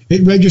meter,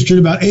 it registered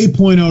about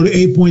 8.0 to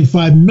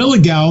 8.5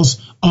 milligauss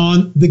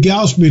on the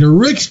Gauss meter.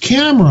 Rick's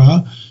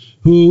camera,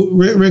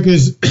 Rick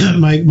is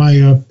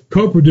my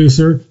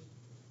co-producer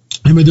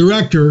and the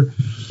director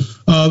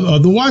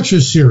of the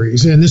Watchers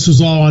series, and this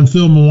was all on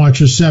film in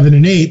Watchers 7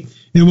 and 8.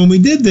 And when we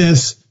did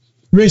this,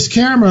 Rick's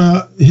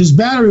camera, his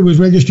battery was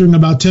registering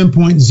about 10.0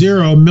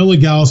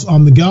 milligauss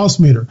on the Gauss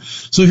meter.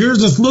 So here's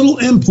this little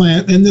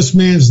implant in this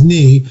man's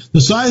knee,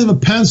 the size of a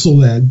pencil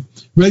lead,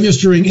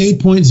 registering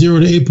 8.0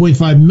 to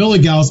 8.5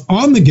 milligauss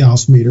on the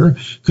Gauss meter,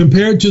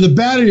 compared to the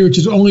battery, which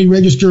is only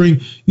registering,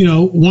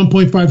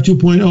 1.5, 2.0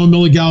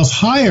 milligauss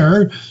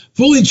higher,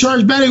 fully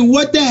charged battery.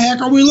 What the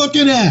heck are we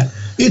looking at?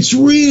 It's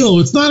real.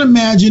 It's not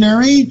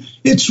imaginary.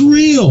 It's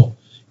real.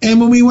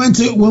 And when we went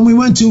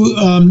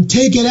to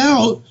take it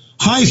out,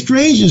 high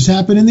strangeness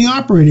happened in the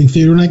operating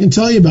theater, and I can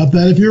tell you about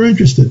that if you're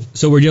interested.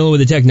 So we're dealing with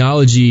the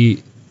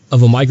technology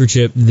of a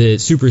microchip that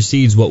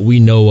supersedes what we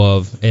know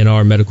of in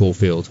our medical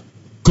field.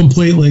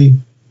 Completely.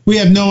 We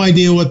have no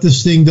idea what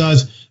this thing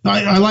does.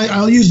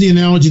 I'll use the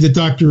analogy that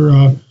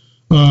Dr.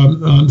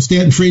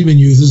 Stanton Friedman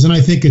uses, and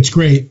I think it's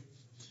great.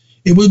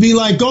 It would be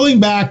like going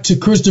back to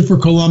Christopher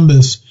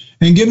Columbus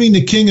and giving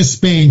the King of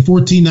Spain,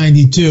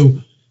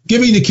 1492,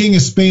 giving the King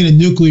of Spain a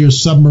nuclear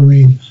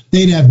submarine.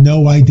 They'd have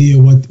no idea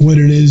what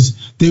it is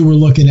they were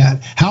looking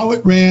at. How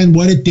it ran,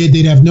 what it did,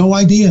 they'd have no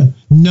idea.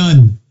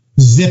 None.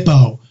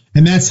 Zippo.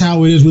 And that's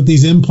how it is with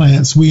these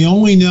implants. We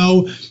only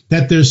know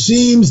that there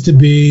seems to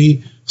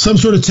be some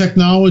sort of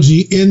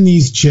technology in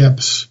these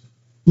chips,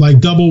 like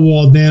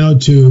double-walled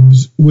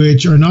nanotubes,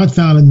 which are not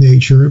found in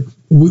nature.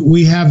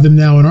 We have them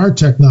now in our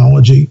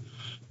technology.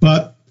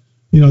 But,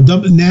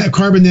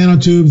 carbon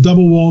nanotubes,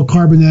 double-walled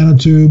carbon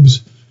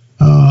nanotubes,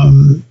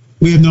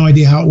 we have no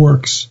idea how it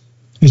works.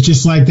 It's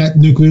just like that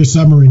nuclear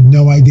submarine.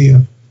 No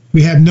idea.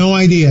 We have no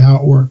idea how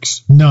it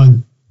works.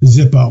 None.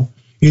 Zippo.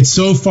 It's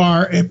so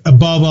far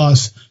above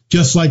us,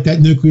 just like that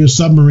nuclear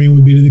submarine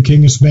would be to the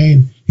King of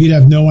Spain. He'd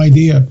have no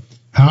idea.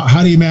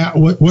 How do you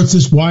what's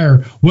this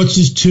wire? What's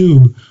this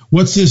tube?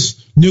 What's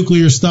this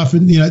nuclear stuff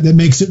that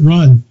makes it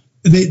run?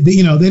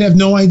 They'd have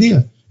no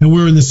idea. And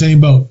we're in the same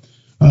boat.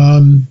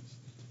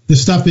 The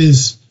stuff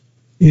is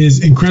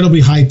incredibly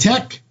high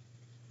tech.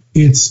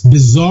 It's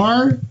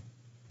bizarre,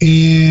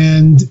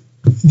 and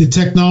the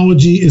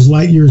technology is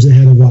light years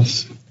ahead of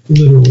us,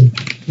 literally.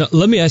 Now,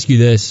 let me ask you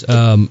this.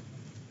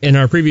 In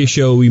our previous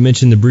show, we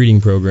mentioned the breeding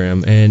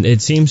program, and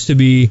it seems to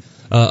be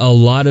a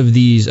lot of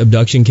these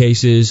abduction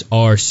cases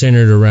are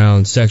centered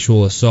around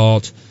sexual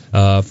assault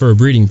for a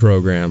breeding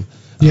program.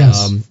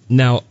 Yes.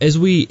 Now,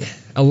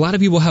 a lot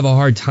of people have a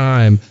hard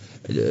time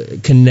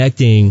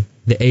connecting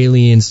the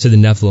aliens to the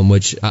Nephilim,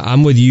 which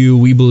I'm with you.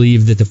 We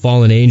believe that the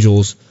fallen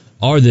angels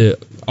are the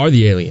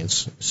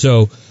aliens.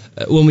 So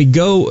when we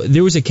go,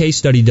 there was a case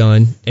study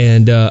done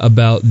and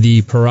about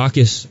the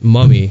Paracas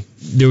mummy.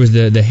 There was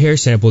the hair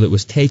sample that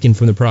was taken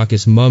from the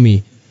Paracas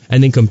mummy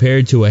and then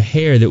compared to a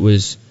hair that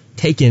was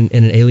taken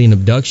in an alien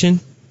abduction.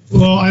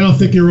 Well, I don't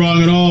think you're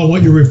wrong at all.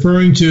 What you're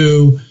referring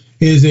to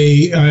is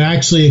I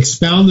actually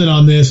expounded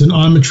on this in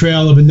On the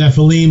Trail of a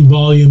Nephilim,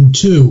 Volume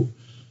 2.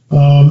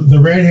 The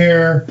red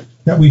hair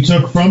that we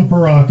took from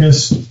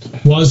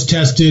Paracas was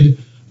tested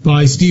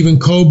by Stephen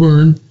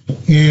Coburn,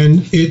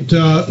 and it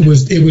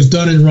was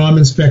done in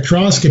Raman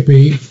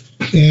spectroscopy.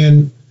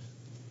 And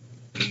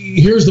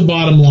here's the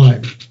bottom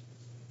line.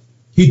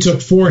 He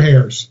took 4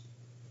 hairs.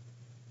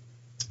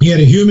 He had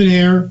a human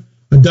hair,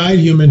 a dyed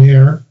human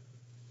hair.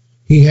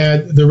 He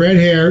had the red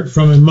hair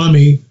from a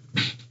mummy,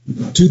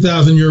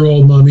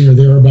 2,000-year-old mummy or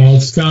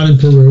thereabouts, found in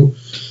Peru,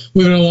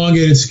 with an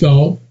elongated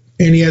skull.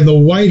 And he had the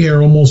white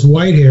hair, almost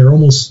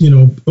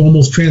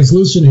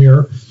translucent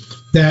hair,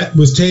 that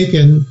was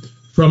taken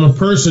from a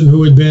person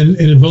who had been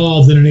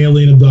involved in an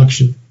alien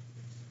abduction.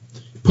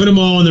 Put them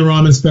all in the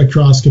Raman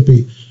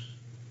spectroscopy.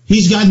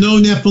 He's got no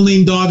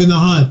Nephilim dog in the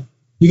hunt.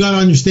 You got to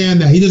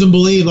understand that. He doesn't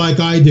believe like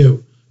I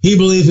do. He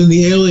believes in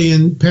the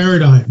alien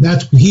paradigm.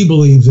 That's what he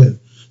believes in.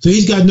 So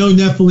he's got no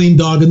Nephilim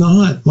dog in the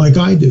hunt like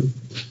I do.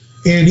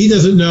 And he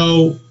doesn't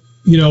know,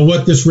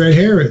 what this red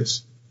hair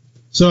is.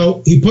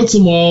 So he puts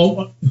them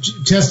all,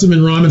 tests them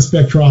in Raman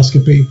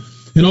spectroscopy.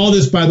 And all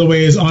this, by the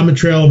way, is On the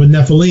Trail of a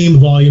Nephilim,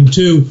 Volume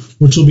 2,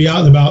 which will be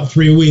out in about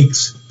 3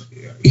 weeks.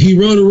 He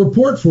wrote a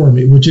report for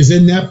me, which is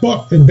in that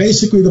book. And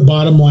basically the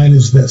bottom line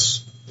is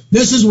this.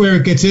 This is where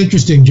it gets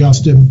interesting,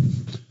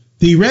 Justin.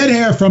 The red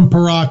hair from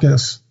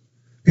Paracas,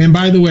 and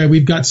by the way,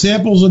 we've got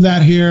samples of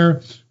that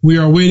hair. We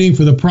are waiting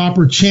for the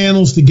proper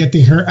channels to get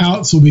the hair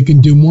out so we can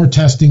do more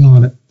testing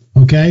on it.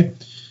 Okay?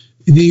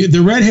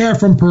 The red hair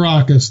from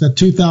Paracas, that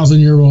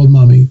 2,000-year-old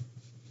mummy,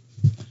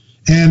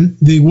 and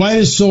the white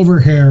as silver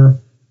hair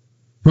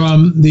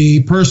from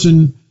the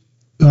person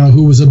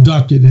who was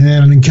abducted and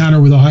had an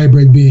encounter with a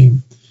hybrid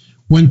being,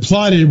 when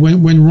plotted,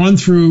 when run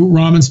through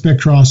Raman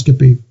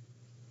spectroscopy,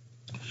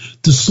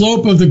 the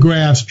slope of the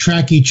graphs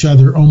track each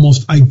other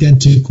almost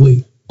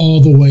identically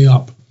all the way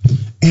up.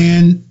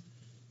 And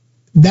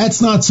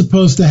that's not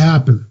supposed to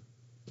happen.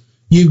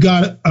 You've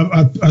got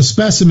a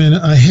specimen,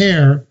 a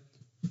hair,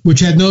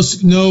 which had no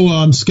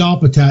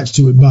scalp attached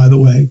to it, by the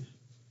way,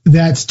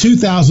 that's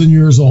 2,000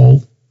 years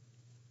old,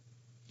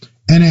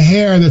 and a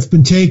hair that's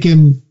been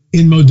taken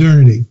in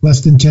modernity,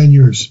 less than 10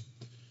 years.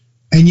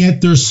 And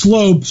yet their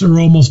slopes are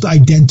almost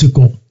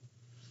identical.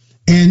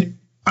 And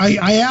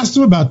I asked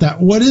him about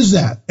that. What is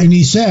that? And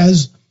he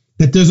says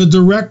that there's a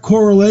direct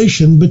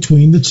correlation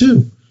between the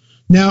two.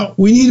 Now,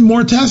 we need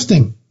more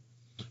testing.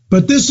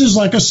 But this is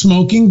like a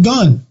smoking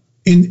gun.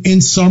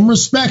 In some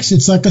respects,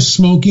 it's like a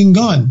smoking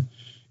gun.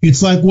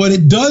 It's like what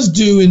it does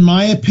do, in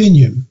my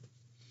opinion,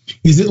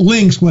 is it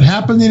links what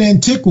happened in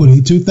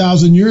antiquity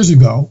 2,000 years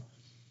ago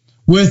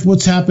with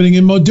what's happening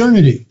in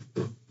modernity.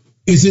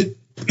 Is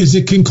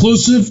it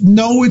conclusive?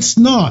 No, it's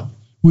not,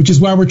 which is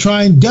why we're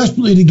trying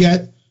desperately to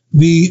get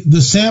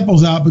the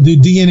samples out, but the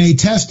DNA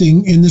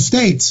testing in the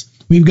States.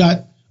 We've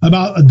got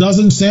about a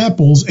dozen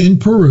samples in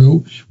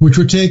Peru, which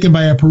were taken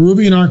by a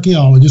Peruvian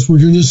archaeologist. We're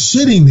just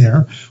sitting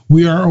there.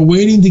 We are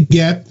awaiting to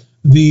get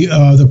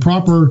the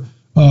proper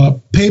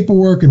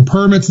paperwork and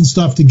permits and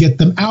stuff to get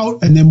them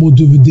out, and then we'll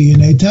do the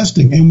DNA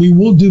testing. And we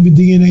will do the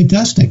DNA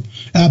testing,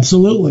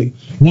 absolutely,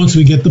 once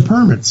we get the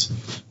permits.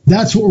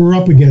 That's what we're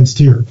up against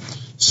here.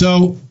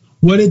 So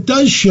what it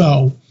does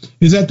show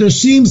is that there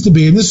seems to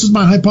be, and this is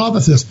my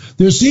hypothesis,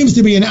 there seems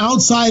to be an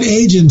outside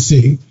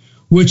agency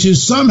which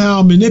is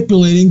somehow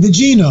manipulating the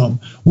genome.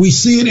 We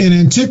see it in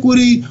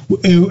antiquity,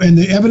 and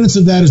the evidence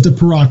of that is the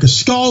Paracas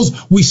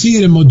skulls. We see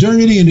it in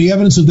modernity, and the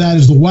evidence of that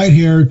is the white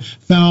hair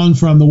found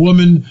from the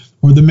woman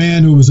or the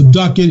man who was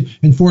abducted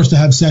and forced to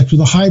have sex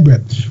with a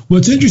hybrid.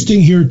 What's interesting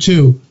here,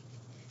 too,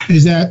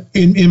 is that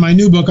in my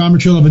new book, On the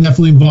Trail of a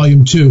Nephilim,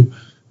 Volume 2,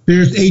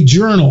 there's a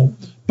journal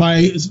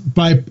by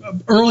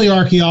early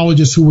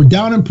archaeologists who were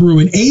down in Peru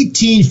in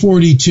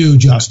 1842,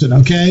 Justin,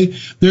 okay?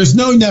 There's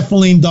no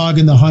Nephilim dog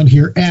in the hunt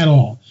here at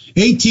all.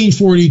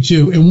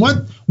 1842. And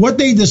what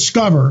they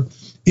discover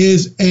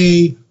is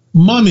a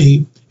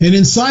mummy, and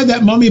inside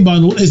that mummy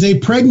bundle is a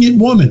pregnant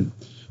woman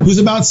who's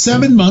about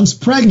 7 months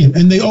pregnant.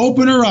 And they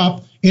open her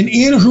up, and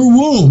in her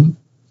womb,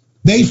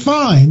 they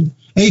find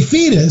a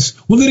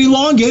fetus with an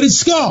elongated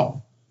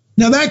skull.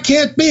 Now, that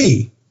can't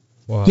be.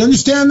 Wow. Do you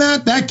understand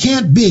that? That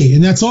can't be.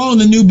 And that's all in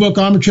the new book,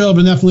 On the Trail of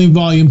the Nephilim,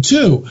 Volume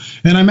 2.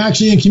 And I'm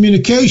actually in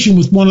communication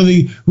with one of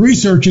the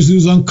researchers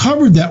who's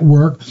uncovered that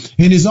work,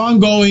 and his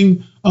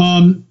ongoing,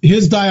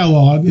 his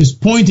dialogue is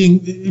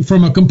pointing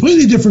from a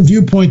completely different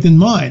viewpoint than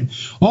mine.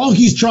 All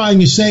he's trying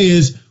to say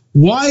is,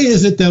 why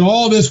is it that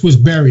all this was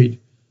buried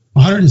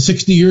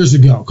 160 years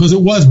ago? Because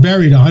it was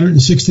buried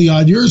 160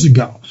 odd years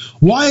ago.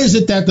 Why is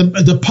it that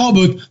the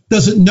public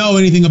doesn't know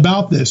anything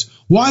about this?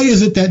 Why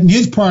is it that in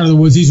his part of the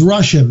woods, he's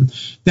Russian,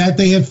 that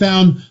they have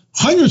found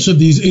hundreds of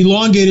these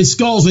elongated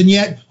skulls, and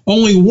yet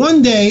only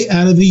one day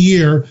out of the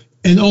year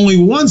and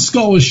only one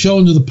skull is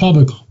shown to the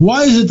public?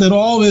 Why is it that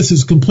all this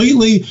is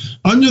completely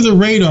under the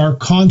radar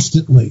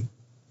constantly?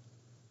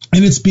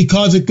 And it's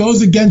because it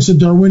goes against the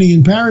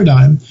Darwinian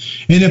paradigm,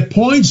 and it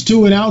points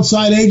to an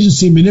outside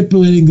agency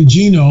manipulating the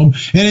genome.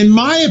 And in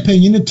my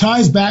opinion, it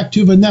ties back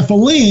to the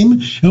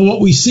Nephilim and what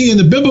we see in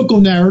the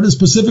biblical narrative,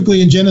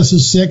 specifically in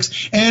Genesis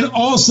 6, and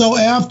also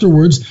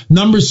afterwards,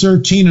 Numbers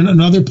 13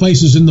 and other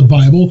places in the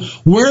Bible,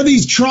 where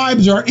these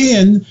tribes are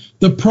in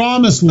the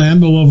promised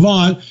land, the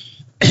Levant.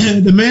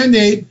 The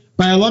mandate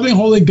by a loving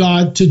holy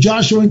God to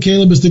Joshua and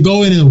Caleb is to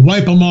go in and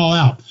wipe them all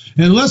out.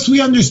 And unless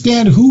we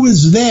understand who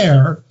is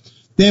there,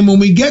 then when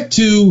we get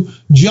to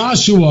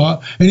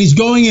Joshua and he's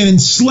going in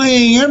and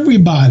slaying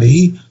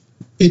everybody,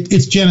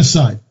 it's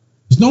genocide.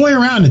 There's no way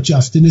around it,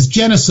 Justin. It's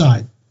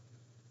genocide.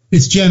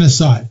 It's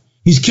genocide.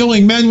 He's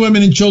killing men,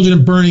 women, and children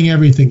and burning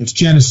everything. It's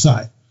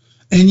genocide.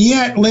 And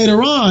yet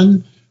later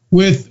on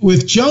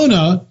with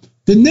Jonah,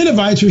 the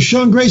Ninevites were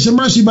shown grace and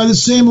mercy by the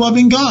same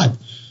loving God.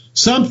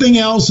 Something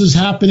else is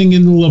happening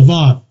in the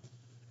Levant.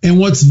 And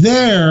what's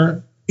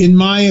there, in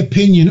my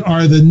opinion,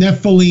 are the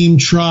Nephilim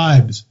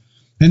tribes.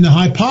 And the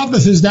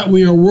hypothesis that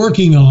we are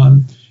working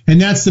on,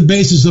 and that's the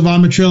basis of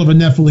On the Trail of the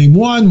Nephilim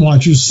 1,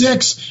 Watchers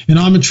 6, and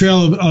On the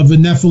Trail of the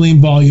Nephilim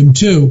Volume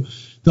 2.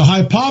 The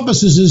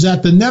hypothesis is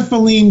that the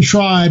Nephilim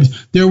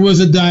tribes, there was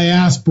a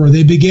diaspora.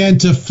 They began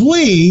to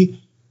flee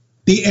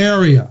the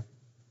area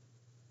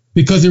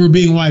because they were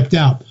being wiped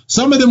out.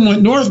 Some of them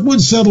went northward,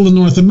 settled in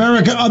North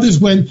America. Others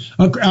went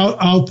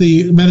out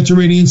the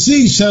Mediterranean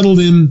Sea, settled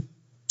in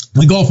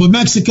the Gulf of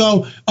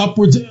Mexico,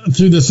 upwards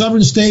through the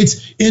southern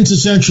states into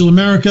Central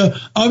America.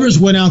 Others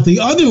went out the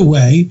other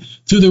way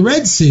through the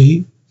Red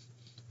Sea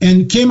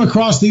and came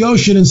across the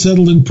ocean and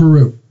settled in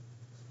Peru.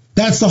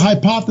 That's the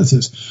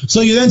hypothesis.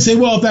 So you then say,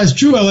 well, if that's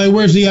true, L.A.,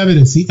 where's the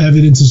evidence? The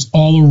evidence is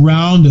all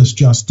around us,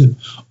 Justin.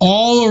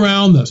 All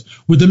around us.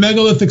 With the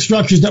megalithic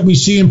structures that we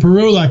see in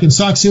Peru, like in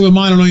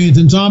Sacsayhuaman and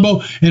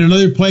Ollantaytambo, and in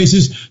other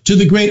places, to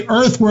the great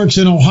earthworks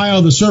in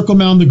Ohio, the Circle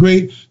Mound, the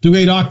great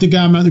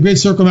Octagon Mound, the Great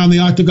Circle Mound, the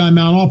Octagon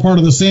Mound, all part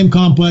of the same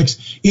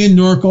complex in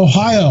Newark,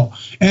 Ohio.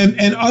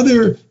 And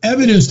other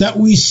evidence that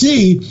we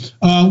see,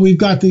 we've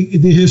got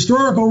the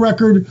historical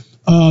record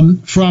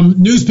from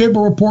newspaper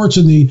reports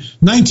in the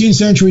 19th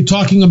century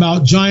talking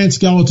about giant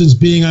skeletons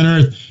being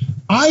unearthed.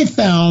 I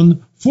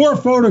found 4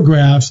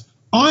 photographs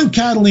on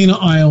Catalina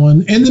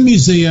Island in the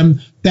museum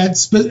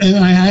and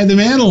I had them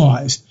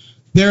analyzed.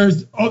 There are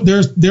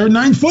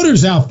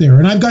 9-footers out there,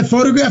 and I've got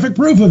photographic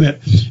proof of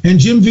it. And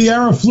Jim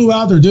Vieira flew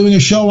out. They're doing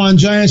a show on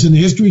giants in the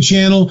History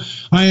Channel.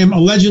 I am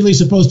allegedly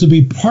supposed to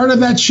be part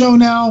of that show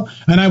now,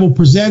 and I will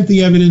present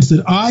the evidence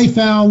that I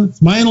found,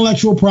 my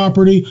intellectual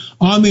property,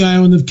 on the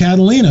island of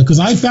Catalina, because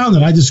I found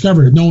it. I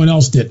discovered it. No one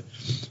else did.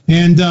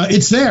 And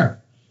it's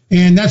there.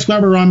 And that's why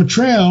we're on the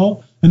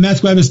trail. And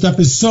that's why this stuff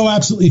is so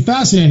absolutely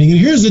fascinating. And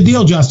here's the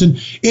deal, Justin.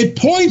 It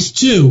points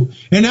to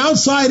an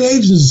outside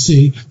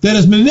agency that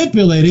is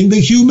manipulating the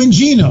human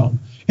genome.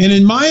 And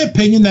in my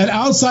opinion, that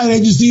outside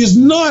agency is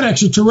not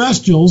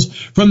extraterrestrials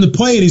from the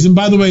Pleiades. And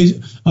by the way,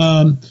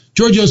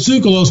 Giorgio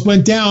Tsoukalos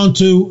went down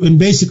to and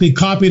basically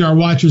copied our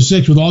Watcher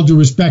 6 with all due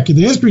respect to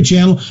the History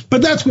Channel.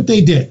 But that's what they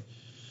did.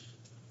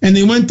 And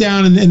they went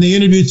down and they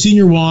interviewed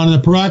Senior Juan in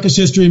the Paracas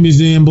History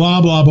Museum,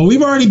 blah, blah, blah.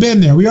 We've already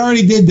been there. We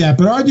already did that.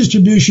 But our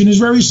distribution is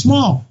very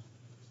small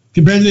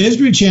compared to the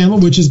History Channel,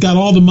 which has got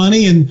all the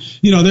money. And,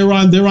 you know, they're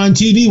on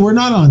TV. We're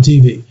not on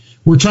TV.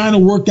 We're trying to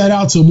work that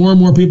out so more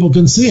and more people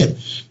can see it.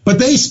 But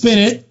they spin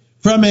it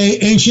from an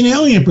ancient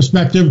alien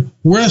perspective.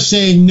 We're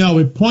saying, no,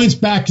 it points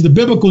back to the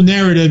biblical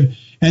narrative.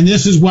 And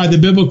this is why the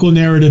biblical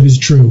narrative is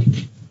true.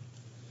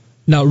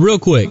 Now, real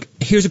quick,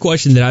 here's a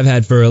question that I've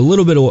had for a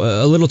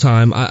little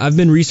time. I've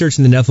been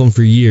researching the Nephilim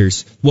for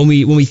years. When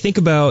we think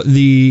about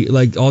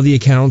all the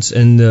accounts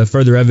and the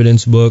further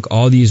evidence book,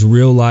 all these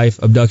real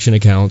life abduction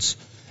accounts,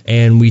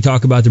 and we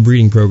talk about the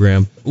breeding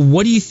program,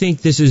 what do you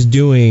think this is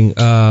doing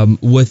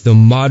with the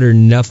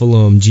modern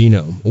Nephilim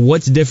genome?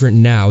 What's different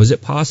now? Is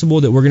it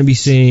possible that we're going to be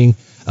seeing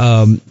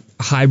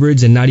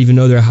hybrids and not even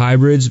know they're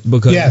hybrids?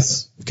 Because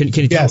yes. Can you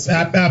tell? Yes,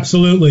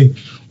 absolutely.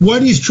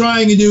 What he's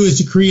trying to do is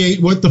to create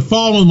what the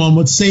fallen one,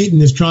 what Satan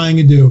is trying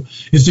to do,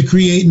 is to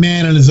create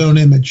man in his own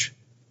image.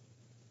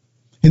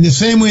 In the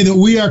same way that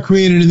we are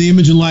created in the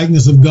image and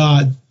likeness of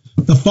God,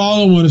 the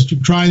fallen one is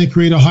trying to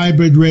create a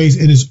hybrid race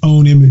in his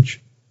own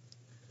image.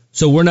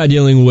 So we're not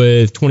dealing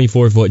with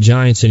 24-foot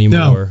giants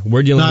anymore.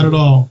 No, not at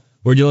all.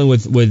 We're dealing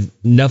with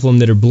Nephilim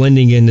that are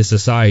blending into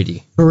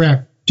society.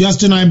 Correct.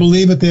 Justin, I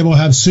believe that they will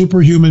have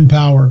superhuman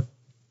power.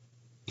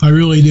 I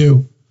really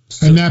do.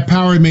 And that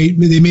power, they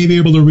may be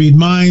able to read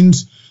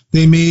minds.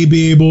 They may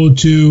be able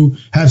to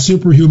have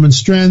superhuman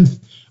strength,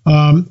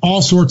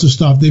 all sorts of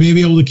stuff. They may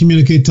be able to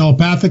communicate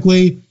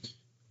telepathically,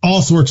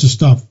 all sorts of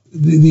stuff.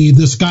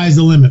 The sky's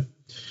the limit.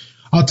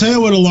 I'll tell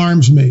you what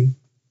alarms me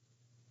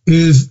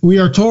is we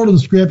are told in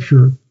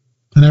Scripture,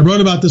 and I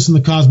wrote about this in the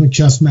Cosmic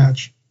Chess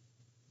Match.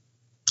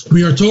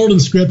 We are told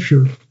in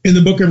Scripture, in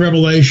the book of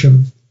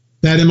Revelation,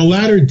 that in the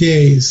latter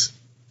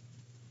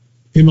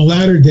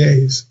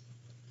days,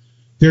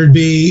 there'd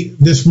be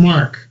this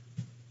mark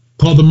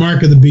called the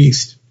mark of the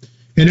beast.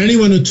 And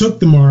anyone who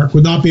took the mark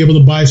would not be able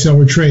to buy, sell,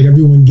 or trade.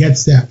 Everyone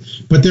gets that.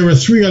 But there are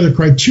 3 other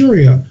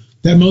criteria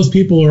that most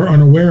people are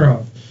unaware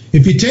of.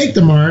 If you take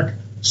the mark,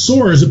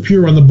 sores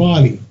appear on the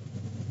body.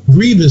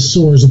 Grievous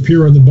sores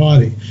appear on the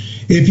body.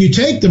 If you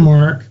take the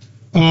mark,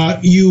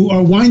 you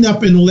wind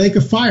up in the lake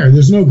of fire.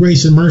 There's no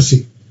grace and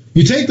mercy.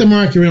 You take the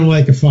mark, you're in a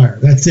lake of fire.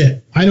 That's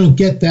it. I don't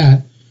get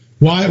that.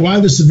 Why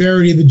the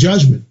severity of the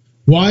judgment?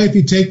 Why, if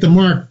you take the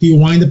mark, do you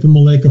wind up in the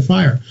lake of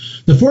fire?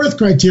 The 4th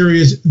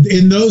criteria is,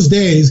 in those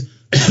days,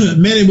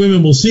 men and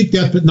women will seek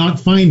death but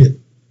not find it.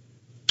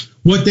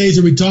 What days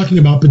are we talking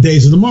about? The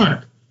days of the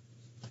mark.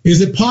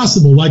 Is it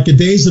possible, like the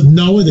days of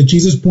Noah that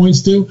Jesus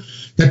points to,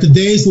 that the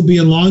days will be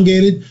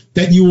elongated,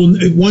 that you will,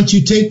 once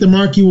you take the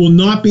mark, you will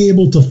not be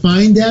able to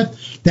find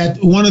death?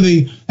 That one of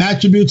the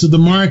attributes of the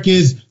mark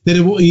is that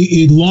it will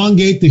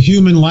elongate the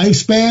human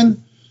lifespan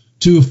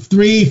to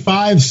 300,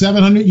 500,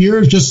 700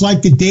 years, just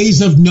like the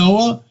days of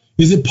Noah?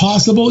 Is it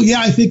possible? Yeah,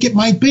 I think it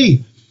might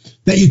be.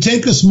 That you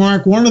take this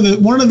mark, one of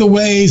the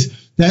ways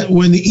that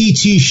when the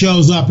ET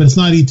shows up, and it's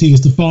not ET,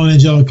 it's the fallen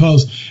angelic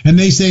host, and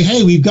they say,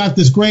 hey, we've got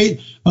this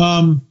great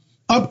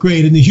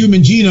upgrade in the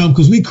human genome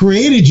because we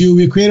created you,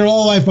 we created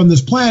all life on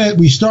this planet,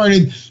 we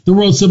started the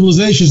world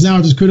civilizations, now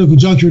at this critical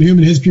juncture in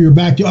human history, you're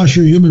back to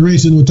usher your human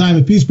race into a time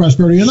of peace,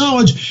 prosperity, and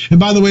knowledge, and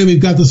by the way,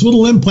 we've got this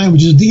little implant,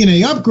 which is a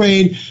DNA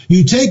upgrade,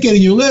 you take it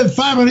and you live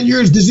 500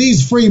 years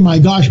disease-free. My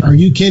gosh, are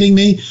you kidding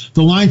me?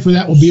 The line for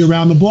that will be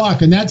around the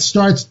block, and that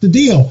starts the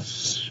deal.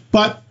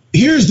 But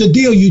here's the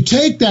deal, you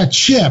take that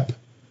chip,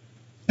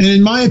 and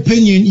in my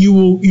opinion,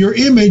 your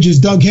image, as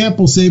Doug Hamp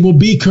will say, will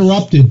be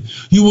corrupted.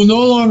 You will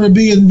no longer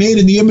be made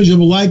in the image of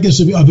a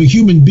likeness of a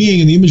human being,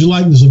 in the image and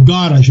likeness of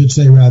God, I should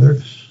say, rather.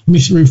 Let me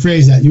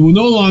rephrase that. You will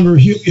no longer,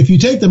 if you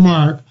take the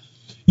mark,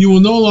 you will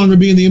no longer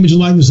be in the image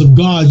and likeness of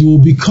God. You will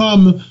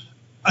become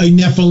a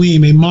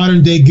Nephilim, a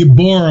modern-day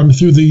Gibborim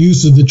through the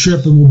use of the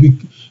trip, and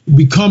will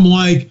become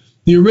like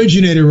the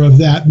originator of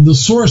that, and the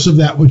source of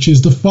that, which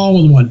is the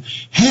fallen one.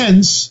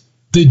 Hence,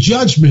 the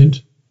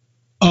judgment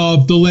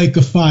of the lake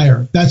of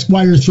fire. That's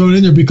why you're thrown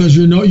in there, because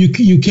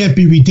you can't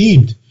be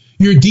redeemed.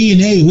 Your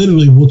DNA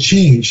literally will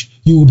change.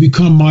 You will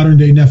become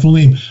modern-day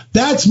Nephilim.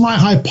 That's my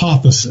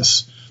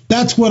hypothesis.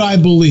 That's what I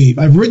believe.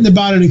 I've written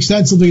about it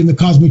extensively in the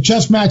Cosmic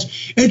Chess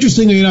Match.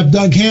 Interestingly enough,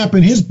 Doug Hamp,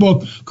 in his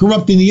book,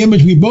 Corrupting the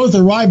Image, we both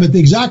arrive at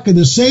exactly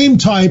the same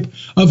type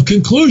of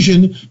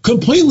conclusion,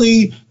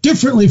 completely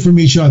differently from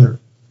each other.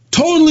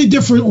 Totally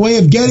different way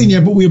of getting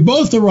there, but we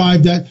both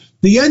arrived at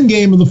the end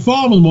game of the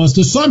fallen was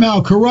to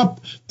somehow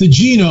corrupt the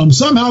genome,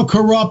 somehow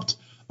corrupt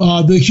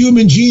the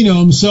human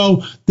genome,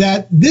 so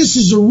that this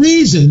is a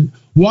reason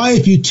why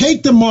if you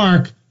take the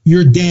mark,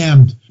 you're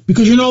damned,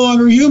 because you're no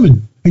longer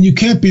human and you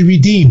can't be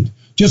redeemed.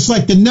 Just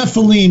like the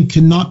Nephilim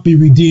cannot be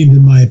redeemed,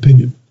 in my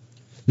opinion.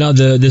 Now,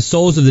 the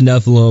souls of the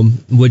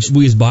Nephilim, which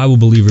we as Bible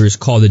believers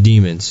call the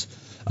demons,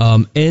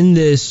 in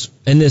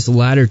this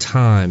latter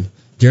time,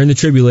 during the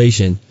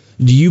tribulation,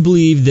 do you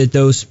believe that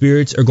those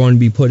spirits are going to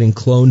be put in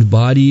cloned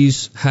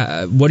bodies?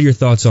 What are your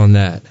thoughts on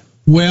that?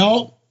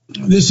 Well,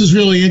 this is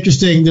really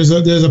interesting. There's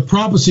a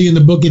prophecy in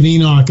the book of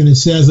Enoch, and it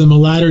says in the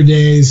latter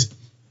days,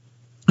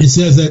 it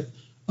says that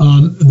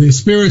the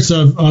spirits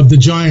of the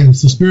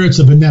giants, the spirits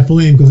of the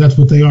Nephilim, because that's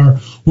what they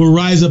are, will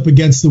rise up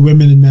against the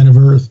women and men of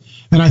earth.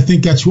 And I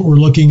think that's what we're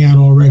looking at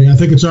already. I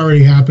think it's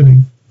already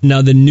happening.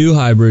 Now, the new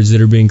hybrids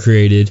that are being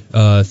created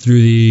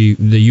through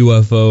the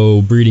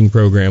UFO breeding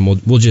program,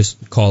 we'll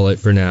just call it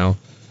for now,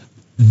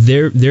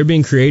 they're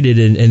being created,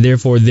 and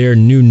therefore they're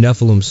new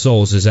Nephilim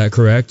souls. Is that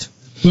correct?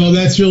 Well,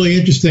 that's really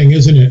interesting,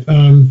 isn't it?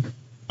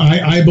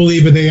 I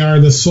believe that they are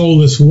the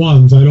soulless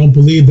ones. I don't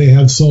believe they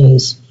have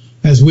souls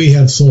as we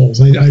have souls.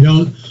 I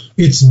don't.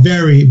 It's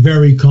very,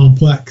 very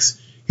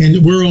complex,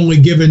 and we're only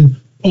given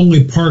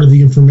part of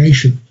the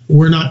information.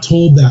 We're not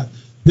told that.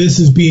 This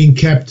is being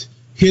kept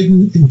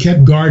hidden and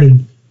kept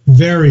guarded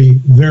very,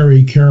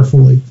 very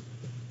carefully.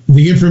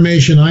 The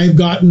information I've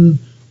gotten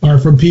are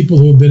from people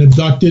who have been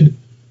abducted,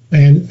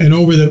 and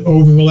over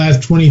the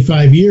last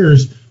 25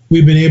 years,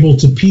 we've been able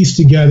to piece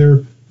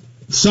together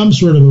some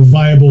sort of a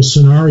viable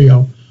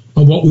scenario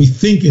of what we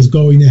think is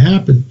going to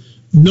happen.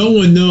 No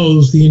one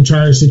knows the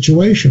entire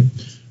situation,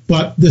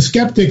 but the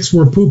skeptics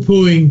were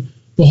poo-pooing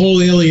the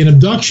whole alien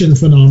abduction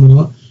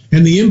phenomena,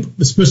 and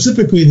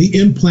specifically the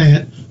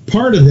implant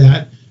part of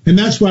that. And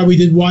that's why we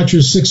did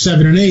Watchers 6,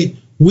 7, and 8.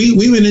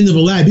 We went into the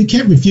lab. You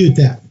can't refute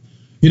that.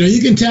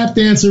 You can tap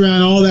dance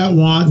around all that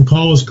want and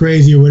call us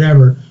crazy or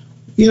whatever.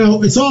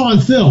 it's all on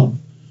film.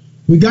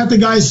 We got the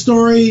guy's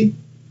story.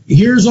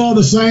 Here's all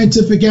the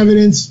scientific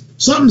evidence.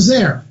 Something's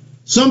there.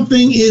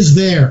 Something is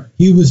there.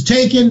 He was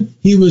taken.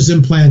 He was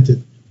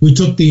implanted. We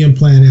took the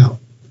implant out.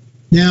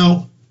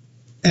 Now,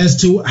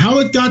 as to how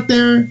it got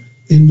there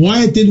and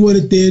why it did what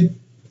it did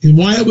and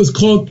why it was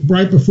cloaked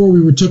right before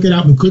we took it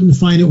out and couldn't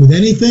find it with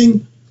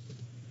anything,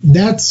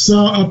 that's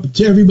up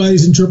to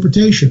everybody's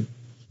interpretation.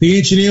 The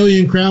ancient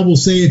alien crowd will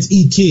say it's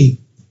ET.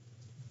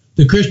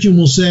 The Christian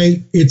will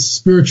say it's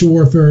spiritual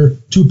warfare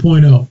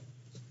 2.0.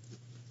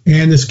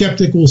 And the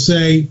skeptic will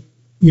say,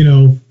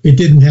 it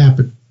didn't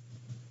happen.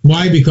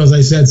 Why? Because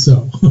I said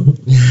so.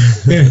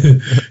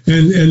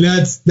 and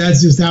that's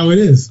just how it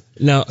is.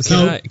 Now,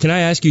 can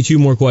I ask you two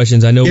more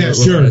questions? I know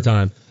we're out of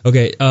time.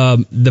 Okay.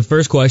 The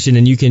first question,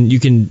 and you can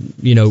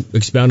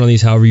expound on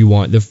these however you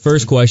want. The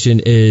first question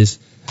is,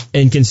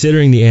 in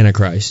considering the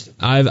Antichrist,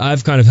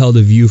 I've kind of held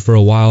a view for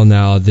a while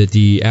now that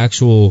the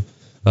actual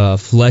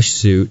flesh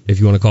suit, if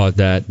you want to call it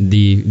that,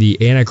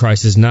 the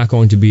Antichrist is not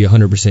going to be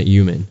 100%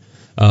 human.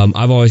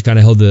 I've always kind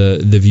of held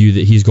the view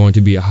that he's going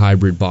to be a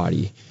hybrid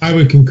body. I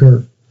would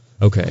concur.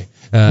 Okay.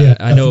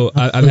 I know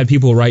I've had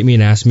people write me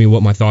and ask me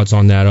what my thoughts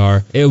on that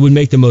are. It would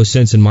make the most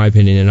sense in my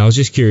opinion, and I was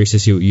just curious to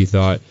see what you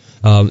thought.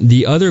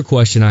 The other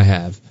question I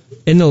have,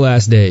 in the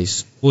last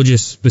days, we'll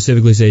just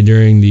specifically say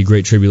during the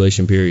Great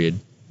Tribulation period,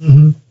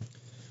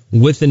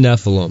 with the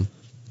Nephilim,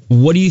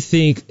 what do you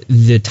think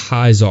the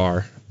ties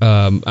are?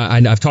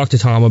 I've talked to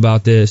Tom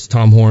about this,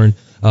 Tom Horn.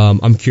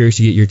 I'm curious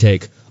to get your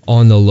take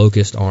on the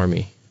Locust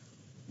Army.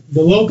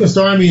 The Locust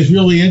Army is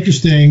really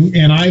interesting,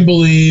 and I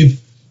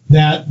believe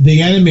that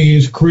the enemy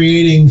is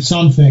creating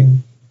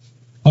something.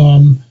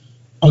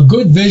 A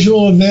good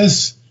visual of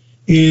this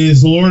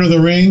is Lord of the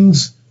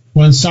Rings,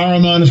 when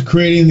Saruman is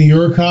creating the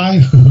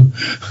Uruk-hai.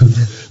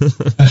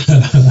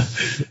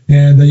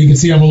 And you can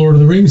see I'm a Lord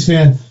of the Rings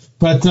fan.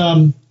 But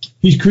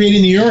he's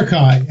creating the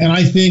Uruk-hai, and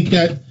I think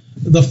that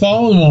the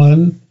fallen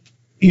one,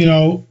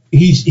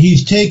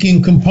 he's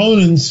taking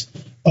components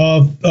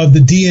of the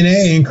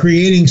DNA and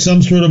creating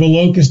some sort of a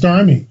locust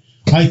army.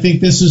 I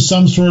think this is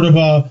some sort of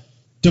a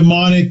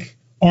demonic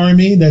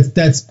army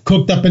that's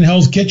cooked up in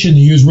Hell's Kitchen, to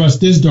use Russ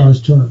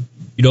Disdar's term.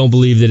 You don't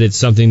believe that it's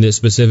something that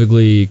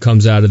specifically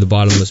comes out of the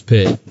bottomless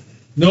pit?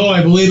 No,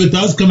 I believe it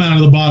does come out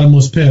of the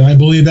bottomless pit. I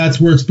believe that's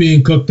where it's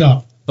being cooked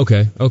up.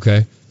 Okay.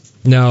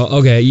 Now,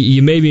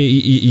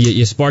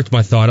 you sparked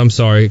my thought. I'm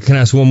sorry. Can I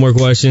ask one more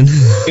question?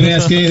 You can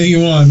ask anything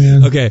you want,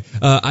 man. Okay.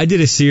 I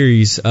did a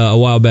series a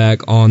while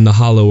back on the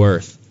Hollow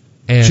Earth.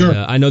 And sure.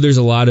 I know there's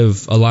a lot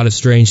of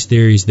strange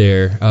theories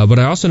there, but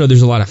I also know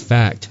there's a lot of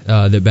fact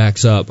that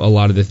backs up a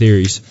lot of the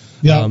theories.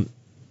 Yeah.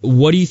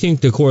 What do you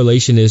think the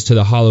correlation is to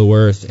the Hollow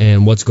Earth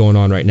and what's going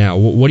on right now?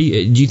 What do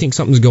you think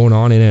something's going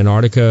on in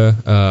Antarctica?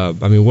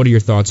 What are your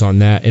thoughts on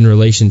that in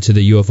relation to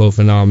the UFO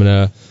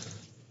phenomena?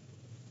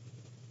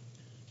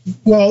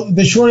 Well,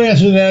 the short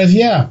answer to that is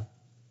yeah.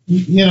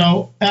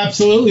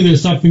 Absolutely,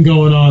 there's something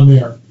going on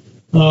there.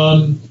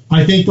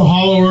 I think the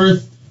Hollow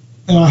Earth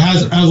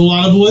has a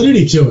lot of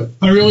validity to it.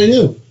 I really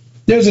do.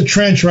 There's a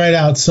trench right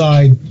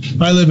outside.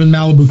 I live in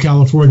Malibu,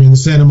 California, in the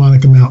Santa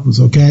Monica Mountains,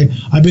 okay?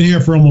 I've been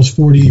here for almost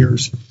 40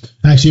 years,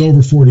 actually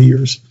over 40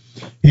 years.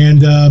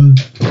 And,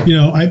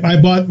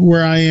 I bought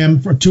where I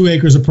am for 2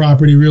 acres of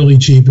property really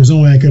cheap. There's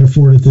no way I could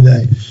afford it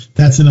today.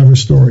 That's another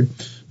story.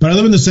 But I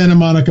live in the Santa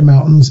Monica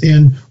Mountains,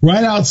 and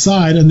right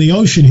outside in the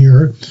ocean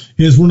here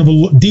is one of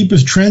the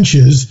deepest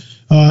trenches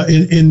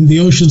in the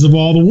oceans of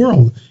all the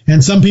world.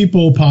 And some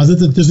people posit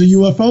that there's a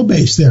UFO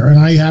base there, and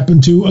I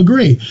happen to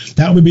agree.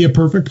 That would be a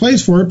perfect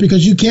place for it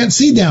because you can't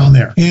see down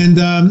there.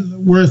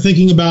 And we're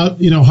thinking about,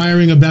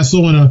 hiring a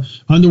vessel and an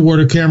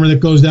underwater camera that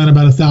goes down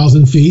about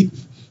 1,000 feet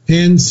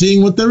and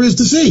seeing what there is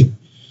to see.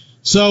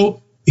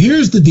 So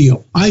here's the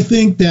deal. I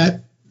think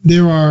that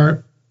there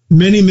are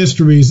many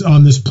mysteries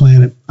on this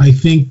planet. I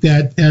think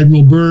that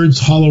Admiral Byrd's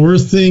Hollow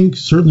Earth thing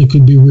certainly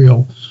could be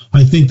real.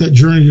 I think that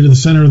journey to the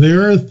center of the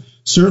Earth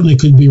certainly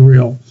could be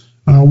real.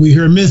 We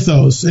hear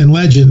mythos and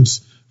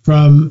legends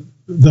from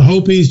the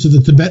Hopis to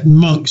the Tibetan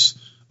monks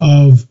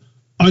of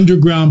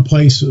underground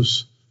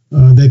places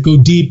that go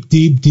deep,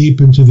 deep,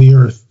 deep into the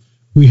earth.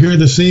 We hear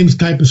the same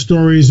type of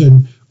stories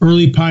in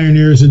early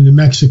pioneers in New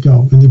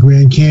Mexico, in the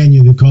Grand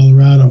Canyon in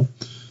Colorado.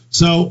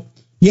 So,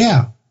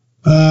 yeah,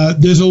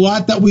 there's a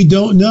lot that we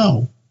don't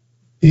know.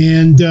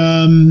 And,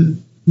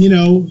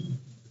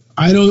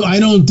 I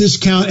don't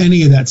discount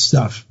any of that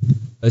stuff.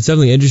 It's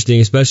definitely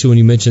interesting, especially when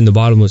you mentioned the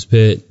bottomless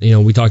pit.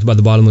 We talked about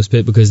the bottomless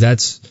pit because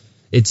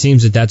it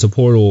seems that that's a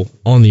portal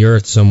on the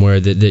earth somewhere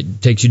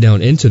that takes you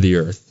down into the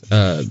earth.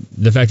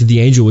 The fact that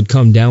the angel would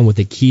come down with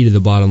the key to the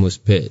bottomless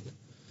pit.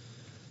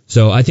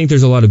 So I think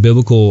there's a lot of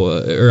biblical,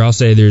 or I'll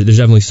say there's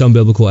definitely some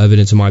biblical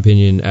evidence, in my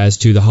opinion, as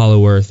to the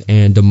hollow earth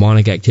and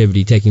demonic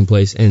activity taking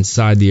place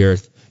inside the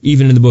earth,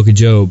 even in the book of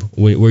Job,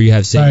 where you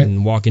have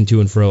Satan walking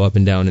to and fro up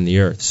and down in the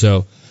earth.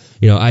 So,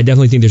 I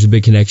definitely think there's a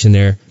big connection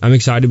there. I'm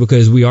excited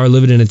because we are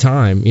living in a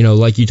time,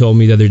 like you told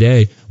me the other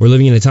day, we're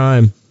living in a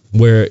time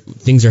where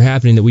things are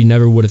happening that we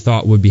never would have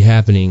thought would be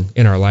happening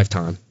in our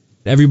lifetime.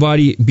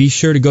 Everybody, be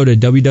sure to go to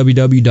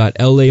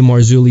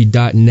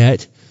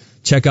www.lamarzulli.net.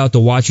 Check out the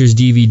Watchers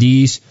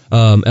DVDs.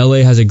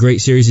 LA has a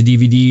great series of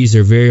DVDs.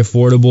 They're very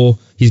affordable.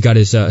 He's got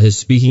his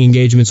speaking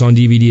engagements on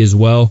DVD as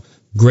well.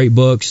 Great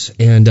books.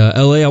 And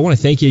LA, I want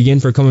to thank you again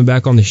for coming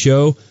back on the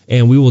show.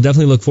 And we will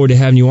definitely look forward to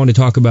having you on to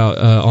talk about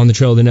On the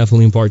Trail of the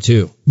Nephilim Part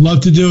 2.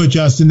 Love to do it,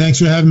 Justin. Thanks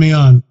for having me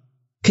on.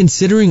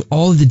 Considering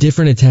all of the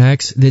different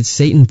attacks that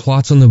Satan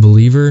plots on the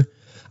believer,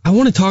 I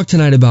want to talk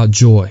tonight about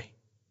joy.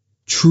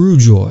 True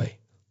joy.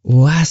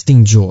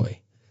 Lasting joy.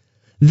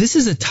 This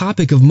is a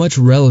topic of much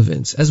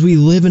relevance as we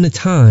live in a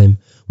time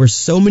where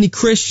so many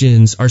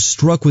Christians are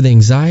struck with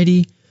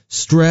anxiety,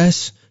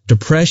 stress,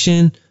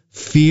 depression,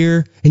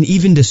 fear, and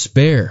even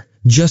despair,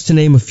 just to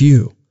name a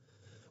few.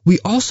 We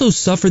also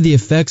suffer the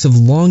effects of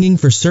longing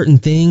for certain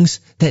things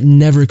that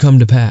never come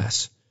to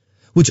pass,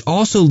 which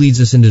also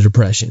leads us into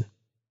depression.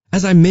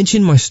 As I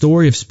mentioned my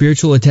story of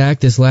spiritual attack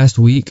this last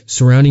week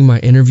surrounding my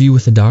interview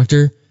with the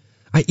doctor,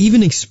 I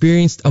even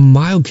experienced a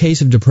mild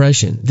case of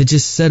depression that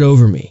just set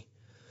over me.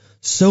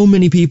 So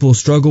many people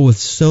struggle with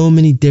so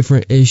many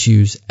different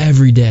issues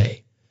every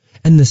day,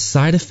 and the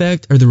side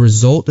effect or the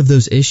result of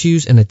those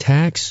issues and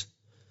attacks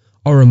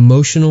are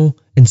emotional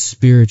and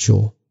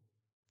spiritual.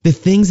 The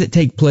things that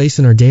take place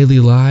in our daily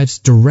lives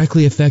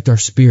directly affect our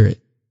spirit.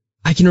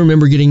 I can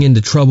remember getting into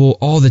trouble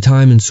all the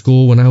time in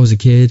school when I was a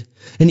kid,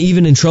 and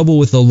even in trouble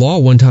with the law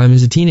one time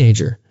as a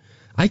teenager.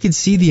 I could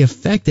see the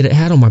effect that it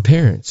had on my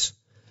parents.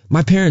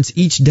 My parents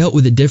each dealt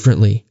with it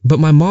differently, but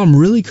my mom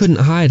really couldn't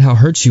hide how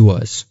hurt she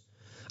was.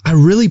 I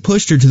really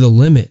pushed her to the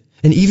limit,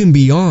 and even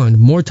beyond,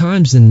 more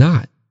times than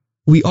not.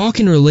 We all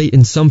can relate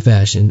in some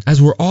fashion,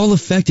 as we're all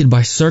affected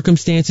by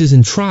circumstances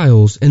and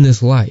trials in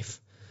this life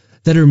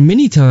that are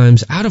many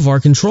times out of our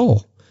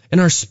control,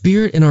 and our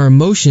spirit and our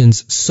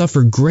emotions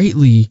suffer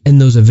greatly in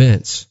those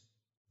events.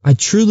 I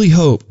truly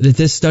hope that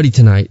this study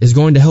tonight is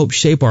going to help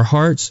shape our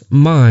hearts,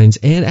 minds,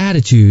 and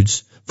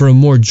attitudes for a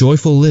more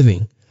joyful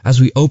living as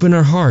we open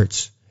our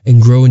hearts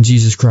and grow in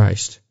Jesus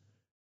Christ.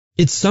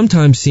 It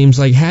sometimes seems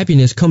like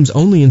happiness comes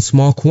only in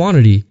small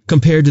quantity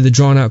compared to the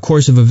drawn-out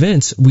course of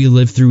events we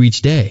live through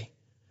each day.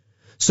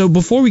 So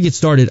before we get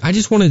started, I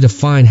just want to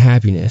define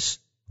happiness.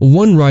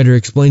 One writer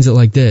explains it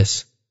like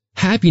this: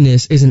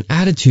 happiness is an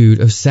attitude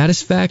of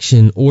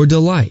satisfaction or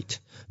delight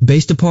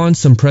based upon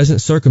some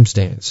present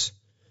circumstance.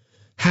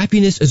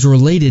 Happiness is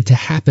related to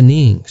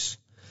happenings.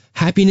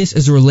 Happiness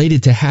is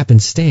related to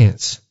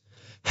happenstance.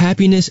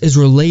 Happiness is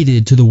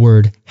related to the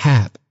word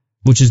hap,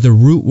 which is the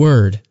root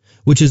word,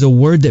 which is a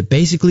word that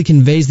basically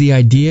conveys the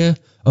idea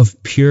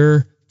of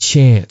pure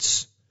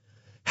chance.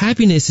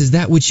 Happiness is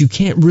that which you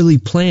can't really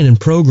plan and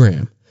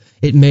program.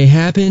 It may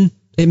happen,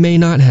 it may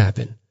not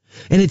happen,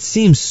 and it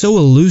seems so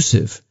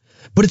elusive,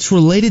 but it's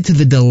related to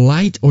the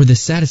delight or the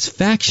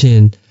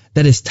satisfaction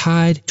that is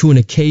tied to an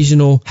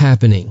occasional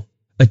happening,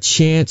 a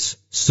chance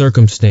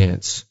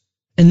circumstance.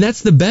 And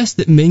that's the best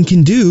that men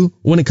can do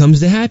when it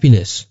comes to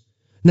happiness.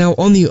 Now,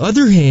 on the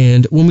other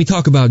hand, when we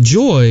talk about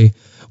joy,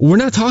 we're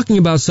not talking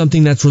about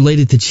something that's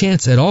related to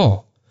chance at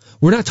all.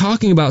 We're not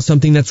talking about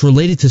something that's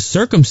related to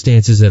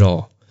circumstances at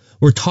all.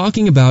 We're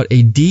talking about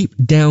a deep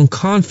down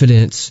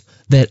confidence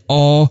that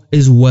all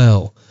is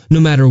well, no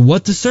matter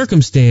what the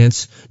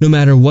circumstance, no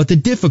matter what the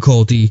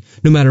difficulty,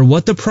 no matter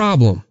what the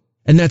problem.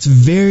 And that's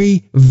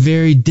very,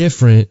 very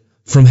different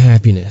from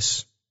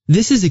happiness.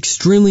 This is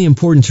extremely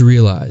important to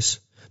realize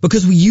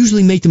because we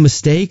usually make the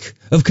mistake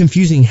of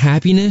confusing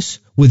happiness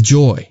with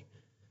joy.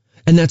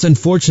 And that's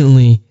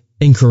unfortunately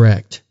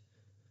incorrect.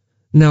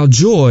 Now,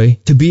 joy,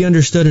 to be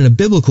understood in a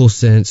biblical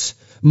sense,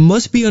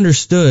 must be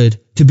understood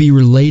to be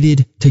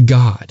related to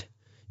God.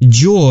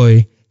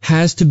 Joy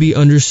has to be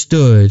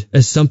understood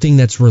as something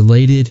that's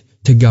related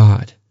to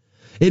God.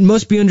 It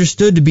must be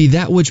understood to be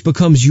that which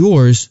becomes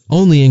yours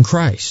only in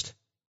Christ.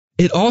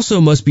 It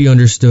also must be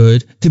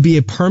understood to be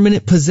a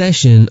permanent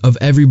possession of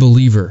every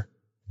believer,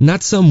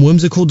 not some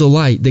whimsical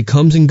delight that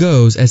comes and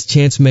goes as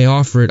chance may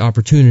offer it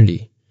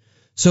opportunity.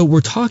 So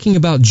we're talking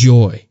about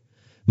joy.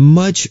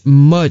 Much,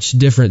 much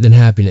different than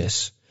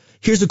happiness.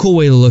 Here's a cool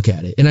way to look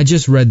at it, and I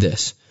just read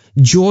this.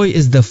 Joy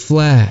is the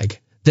flag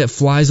that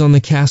flies on the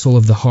castle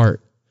of the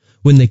heart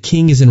when the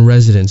king is in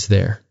residence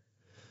there.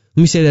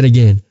 Let me say that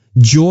again.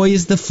 Joy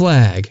is the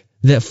flag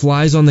that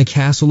flies on the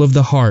castle of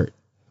the heart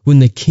when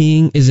the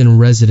king is in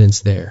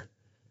residence there.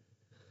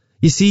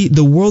 You see,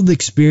 the world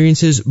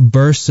experiences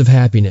bursts of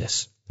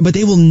happiness, but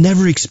they will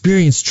never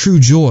experience true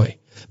joy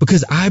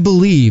because I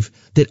believe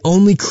that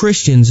only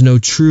Christians know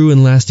true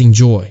and lasting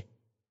joy.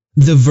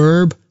 The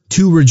verb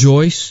to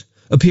rejoice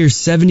appears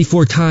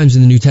 74 times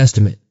in the New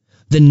Testament.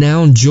 The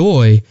noun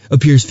joy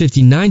appears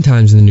 59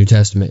 times in the New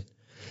Testament.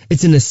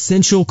 It's an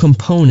essential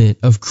component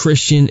of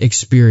Christian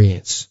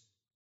experience.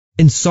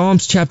 In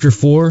Psalms chapter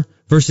 4,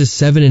 verses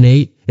 7 and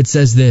 8, it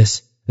says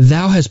this: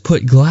 Thou hast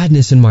put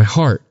gladness in my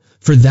heart,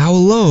 for thou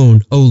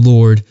alone, O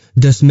Lord,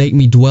 dost make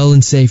me dwell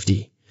in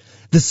safety.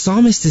 The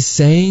psalmist is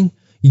saying,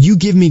 you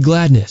give me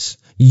gladness,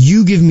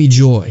 you give me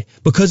joy,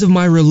 because of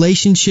my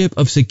relationship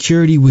of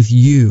security with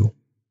you.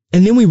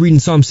 And then we read in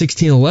Psalm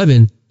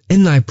 16:11,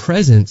 In thy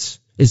presence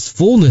is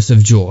fullness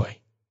of joy.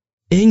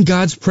 In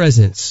God's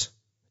presence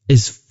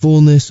is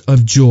fullness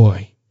of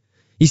joy.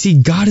 You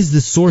see, God is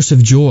the source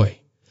of joy.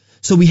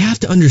 So we have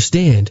to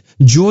understand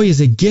joy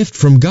is a gift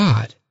from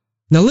God.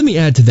 Now let me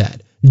add to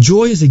that.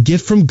 Joy is a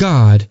gift from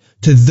God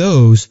to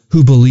those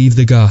who believe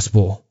the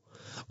gospel.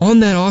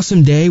 On that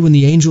awesome day when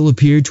the angel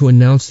appeared to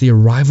announce the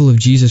arrival of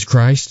Jesus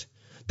Christ,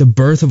 the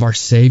birth of our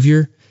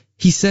Savior,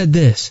 he said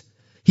this.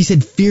 He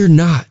said, "Fear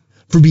not,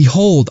 for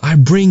behold, I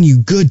bring you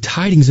good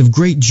tidings of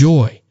great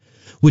joy,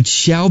 which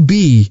shall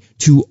be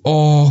to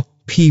all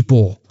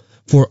people.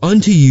 For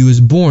unto you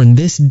is born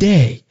this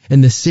day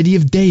in the city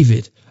of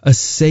David a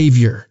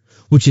Savior,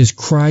 which is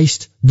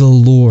Christ the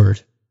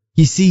Lord."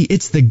 You see,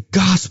 it's the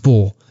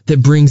gospel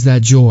that brings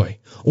that joy,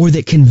 or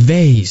that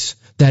conveys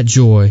that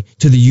joy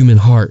to the human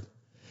heart.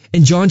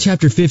 In John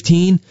chapter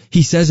 15,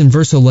 he says in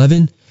verse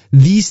 11,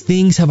 "These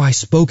things have I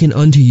spoken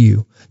unto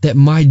you, that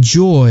my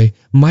joy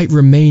might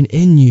remain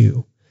in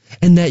you,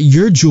 and that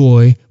your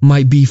joy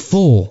might be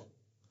full."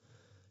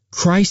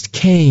 Christ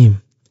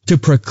came to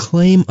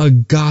proclaim a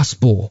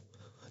gospel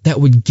that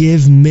would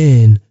give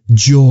men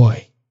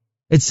joy.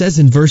 It says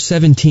in verse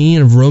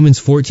 17 of Romans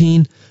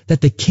 14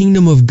 that the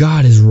kingdom of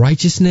God is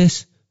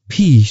righteousness,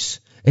 peace,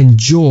 and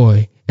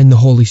joy in the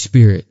Holy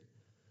Spirit.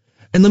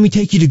 And let me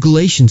take you to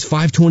Galatians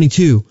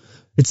 5:22.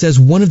 It says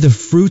one of the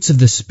fruits of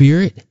the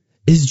Spirit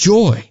is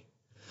joy.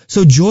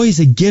 So joy is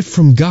a gift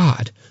from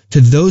God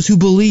to those who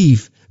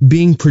believe,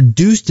 being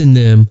produced in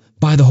them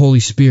by the Holy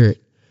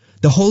Spirit.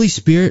 The Holy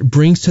Spirit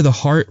brings to the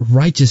heart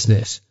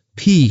righteousness,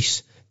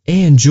 peace,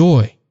 and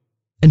joy.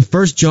 And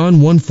 1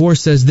 John 1:4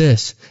 says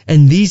this,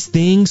 "And these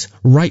things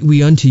write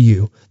we unto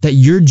you, that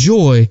your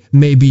joy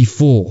may be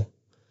full."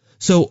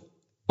 So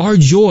our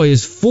joy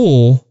is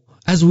full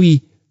as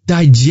we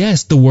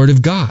digest the Word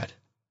of God.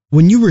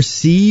 When you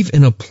receive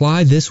and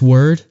apply this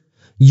Word,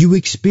 you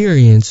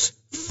experience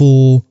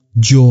full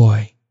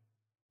joy.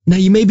 Now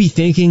you may be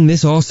thinking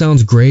this all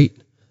sounds great,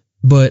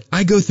 but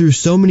I go through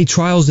so many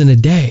trials in a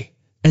day,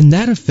 and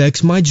that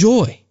affects my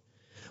joy.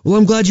 Well,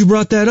 I'm glad you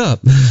brought that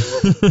up.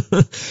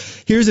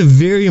 Here's a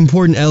very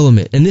important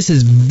element, and this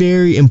is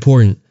very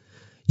important.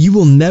 You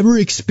will never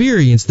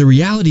experience the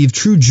reality of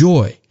true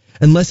joy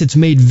unless it's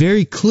made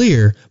very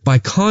clear by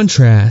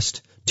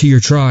contrast to your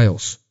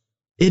trials.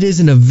 It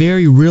is in a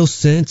very real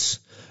sense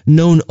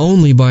known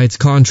only by its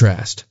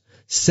contrast.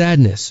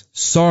 Sadness,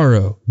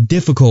 sorrow,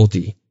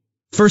 difficulty.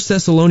 1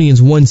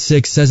 Thessalonians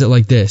 1:6 says it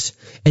like this,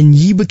 "And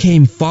ye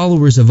became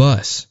followers of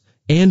us,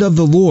 and of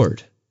the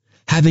Lord,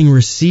 having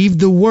received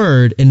the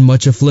word in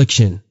much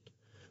affliction,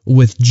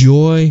 with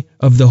joy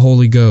of the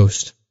Holy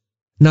Ghost."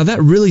 Now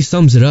that really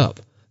sums it up.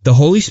 The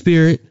Holy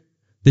Spirit,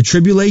 the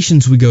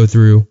tribulations we go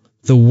through,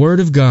 the Word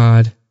of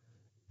God,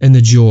 and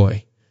the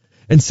joy.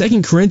 In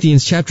 2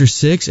 Corinthians chapter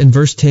 6 and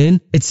verse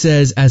 10, it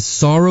says, "As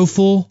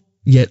sorrowful,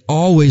 yet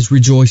always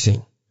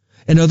rejoicing."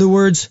 In other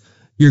words,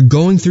 you're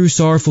going through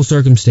sorrowful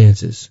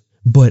circumstances,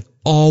 but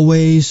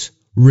always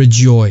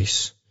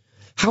rejoice.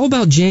 How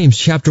about James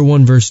chapter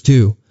 1 verse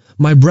 2?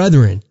 "My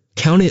brethren,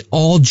 count it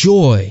all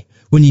joy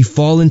when ye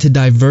fall into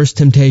diverse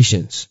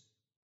temptations."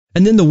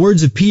 And then the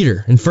words of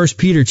Peter in 1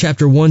 Peter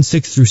chapter 1,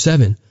 6 through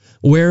 7,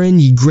 "Wherein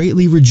ye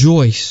greatly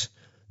rejoice,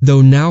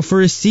 though now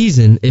for a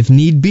season, if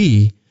need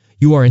be,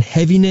 you are in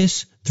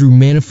heaviness through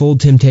manifold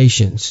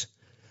temptations,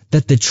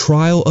 that the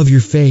trial of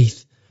your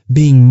faith,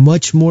 being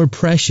much more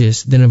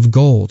precious than of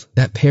gold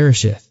that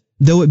perisheth,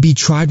 though it be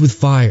tried with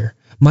fire,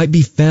 might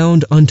be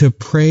found unto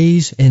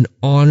praise and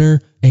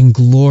honor and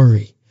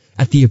glory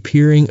at the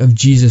appearing of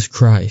Jesus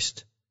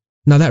Christ."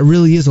 Now that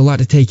really is a lot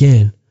to take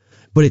in,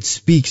 but it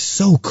speaks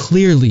so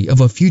clearly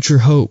of a future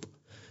hope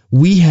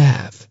we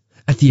have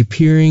at the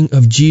appearing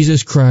of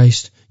Jesus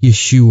Christ,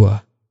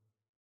 Yeshua.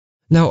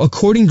 Now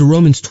according to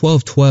Romans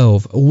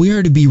 12:12, we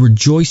are to be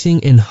rejoicing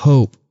in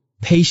hope,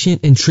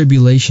 patient in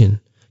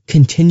tribulation,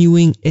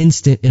 continuing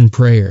instant in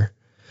prayer.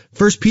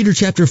 1 Peter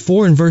chapter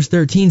 4 and verse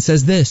 13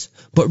 says this,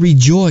 "But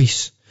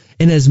rejoice,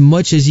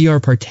 inasmuch as ye are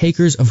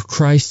partakers of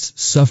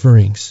Christ's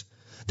sufferings,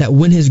 that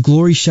when his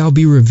glory shall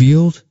be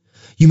revealed,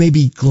 you may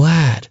be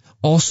glad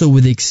also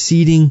with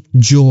exceeding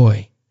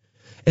joy."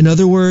 In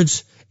other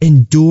words,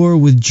 endure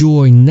with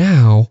joy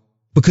now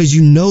because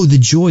you know the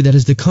joy that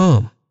is to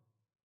come.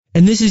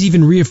 And this is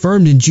even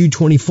reaffirmed in Jude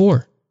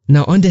 24.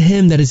 "Now unto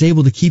him that is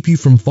able to keep you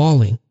from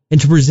falling, and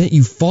to present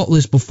you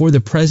faultless before the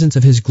presence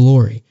of his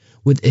glory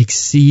with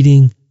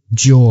exceeding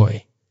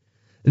joy."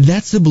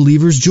 That's the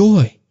believer's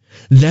joy.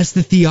 That's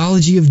the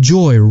theology of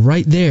joy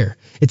right there.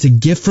 It's a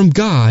gift from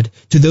God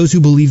to those who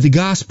believe the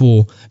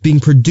gospel, being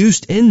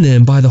produced in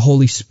them by the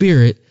Holy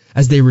Spirit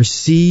as they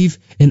receive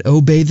and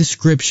obey the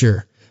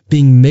Scripture,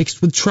 being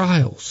mixed with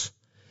trials,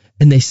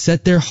 and they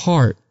set their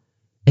heart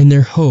and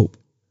their hope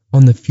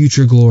on the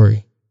future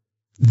glory.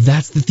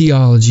 That's the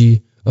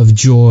theology of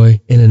joy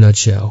in a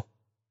nutshell.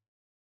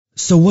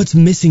 So what's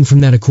missing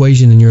from that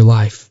equation in your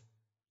life?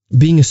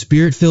 Being a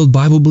Spirit-filled,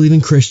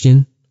 Bible-believing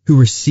Christian who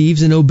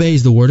receives and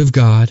obeys the Word of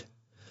God,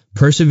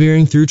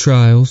 persevering through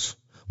trials,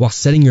 while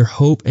setting your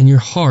hope and your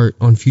heart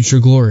on future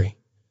glory.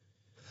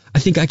 I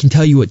think I can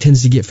tell you what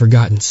tends to get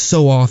forgotten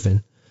so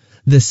often.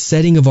 The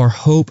setting of our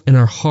hope and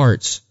our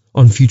hearts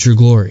on future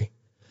glory.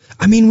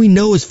 I mean, we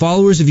know as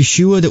followers of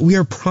Yeshua that we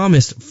are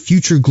promised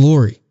future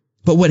glory.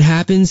 But what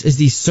happens is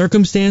these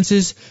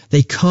circumstances,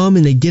 they come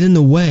and they get in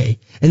the way,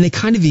 and they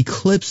kind of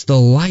eclipse the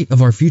light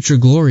of our future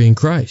glory in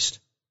Christ.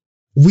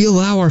 We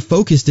allow our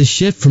focus to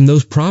shift from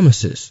those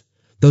promises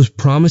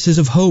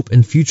of hope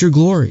and future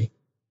glory.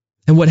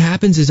 And what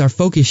happens is our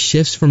focus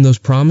shifts from those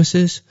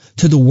promises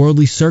to the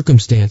worldly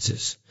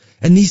circumstances.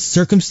 And these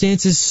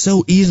circumstances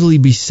so easily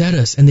beset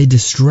us and they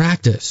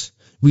distract us.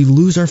 We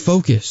lose our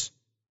focus.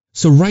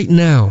 So right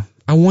now,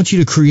 I want you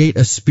to create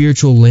a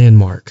spiritual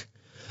landmark.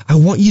 I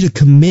want you to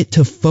commit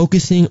to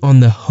focusing on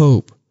the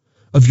hope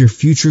of your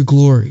future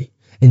glory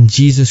in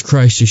Jesus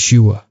Christ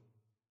Yeshua.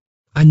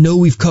 I know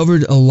we've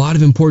covered a lot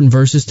of important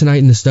verses tonight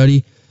in the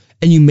study,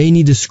 and you may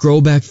need to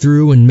scroll back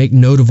through and make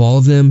note of all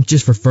of them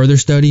just for further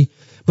study,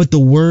 but the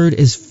Word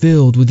is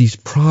filled with these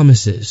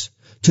promises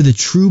to the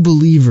true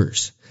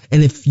believers,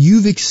 and if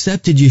you've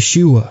accepted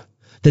Yeshua,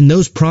 then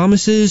those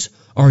promises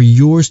are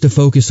yours to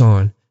focus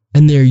on,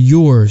 and they're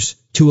yours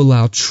to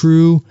allow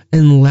true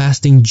and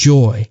lasting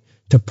joy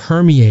to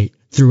permeate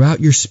throughout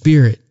your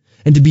spirit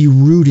and to be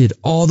rooted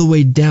all the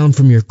way down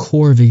from your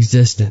core of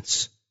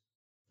existence.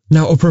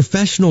 Now, a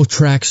professional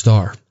track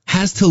star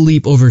has to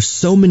leap over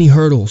so many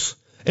hurdles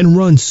and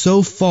run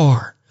so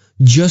far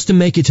just to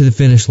make it to the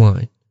finish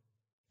line.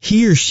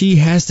 He or she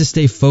has to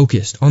stay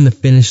focused on the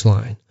finish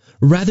line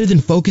rather than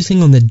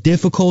focusing on the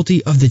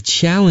difficulty of the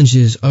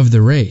challenges of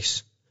the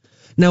race.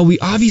 Now, we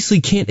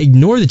obviously can't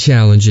ignore the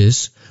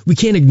challenges, we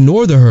can't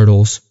ignore the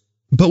hurdles,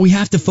 but we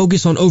have to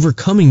focus on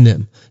overcoming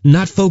them,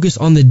 not focus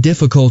on the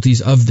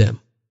difficulties of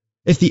them.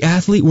 If the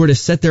athlete were to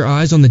set their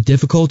eyes on the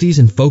difficulties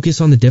and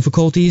focus on the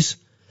difficulties,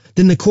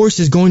 then the course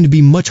is going to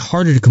be much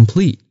harder to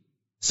complete.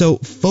 So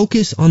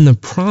focus on the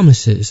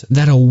promises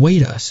that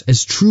await us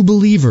as true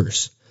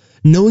believers,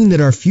 knowing that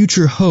our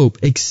future hope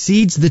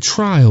exceeds the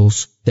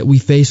trials that we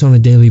face on a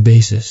daily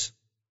basis.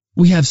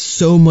 We have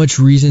so much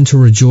reason to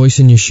rejoice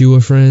in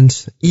Yeshua,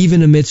 friends,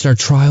 even amidst our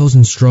trials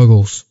and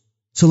struggles.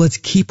 So let's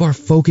keep our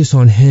focus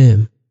on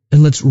Him,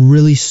 and let's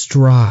really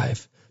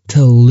strive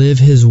to live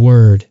His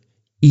Word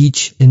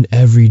each and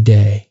every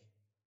day.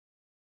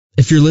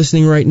 If you're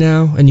listening right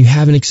now and you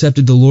haven't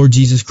accepted the Lord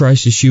Jesus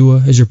Christ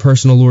Yeshua as your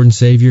personal Lord and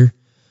Savior,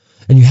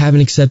 and you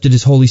haven't accepted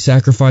His holy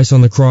sacrifice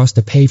on the cross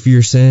to pay for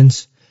your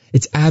sins,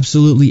 it's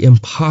absolutely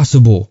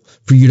impossible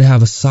for you to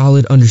have a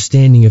solid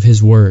understanding of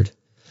His Word.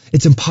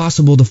 It's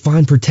impossible to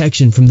find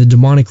protection from the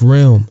demonic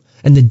realm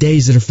and the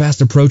days that are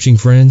fast approaching,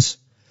 friends.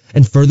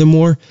 And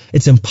furthermore,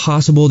 it's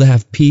impossible to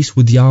have peace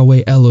with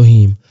Yahweh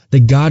Elohim, the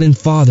God and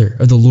Father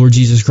of the Lord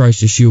Jesus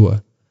Christ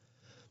Yeshua.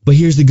 But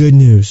here's the good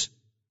news.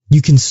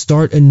 You can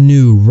start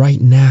anew right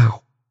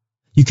now.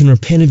 You can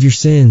repent of your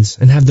sins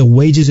and have the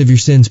wages of your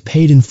sins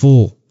paid in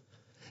full.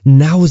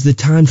 Now is the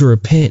time to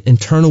repent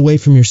and turn away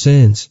from your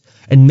sins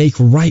and make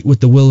right with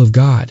the will of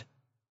God.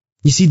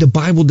 You see, the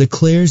Bible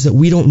declares that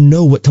we don't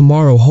know what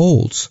tomorrow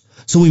holds,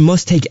 so we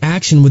must take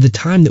action with the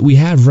time that we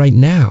have right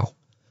now.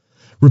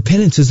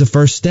 Repentance is the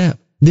first step.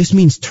 This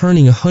means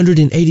turning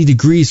 180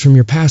 degrees from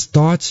your past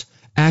thoughts,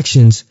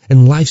 actions,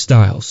 and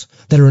lifestyles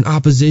that are in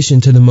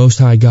opposition to the Most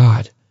High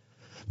God.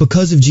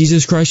 Because of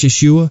Jesus Christ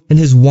Yeshua and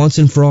His once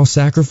and for all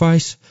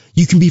sacrifice,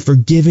 you can be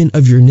forgiven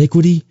of your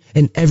iniquity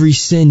and every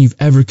sin you've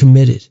ever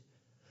committed.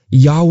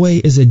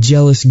 Yahweh is a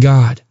jealous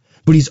God,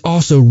 but He's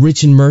also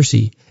rich in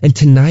mercy, and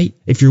tonight,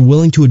 if you're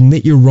willing to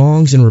admit your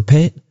wrongs and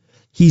repent,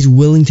 He's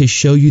willing to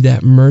show you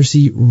that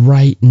mercy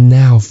right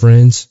now,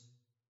 friends.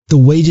 The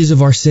wages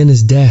of our sin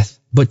is death,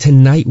 but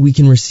tonight we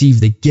can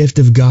receive the gift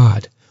of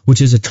God, which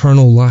is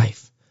eternal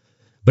life.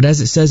 But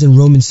as it says in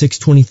Romans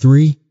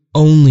 6:23,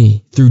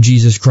 only through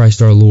Jesus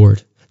Christ our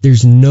Lord.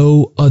 There's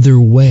no other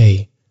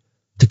way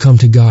to come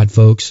to God,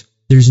 folks.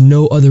 There's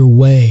no other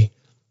way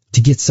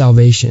to get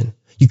salvation.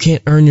 You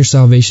can't earn your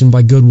salvation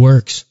by good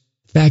works.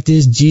 Fact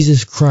is,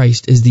 Jesus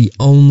Christ is the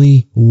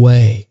only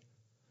way.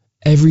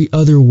 Every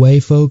other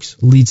way, folks,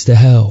 leads to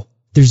hell.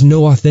 There's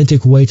no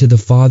authentic way to the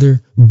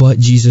Father but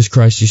Jesus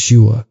Christ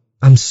Yeshua.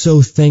 I'm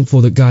so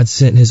thankful that God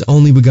sent His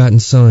only begotten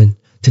Son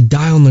to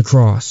die on the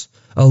cross,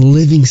 a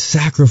living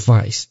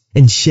sacrifice,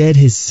 and shed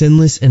His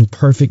sinless and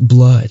perfect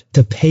blood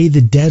to pay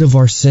the debt of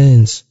our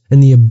sins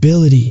and the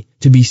ability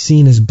to be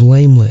seen as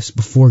blameless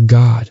before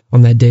God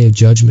on that day of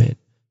judgment.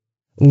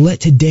 Let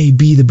today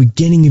be the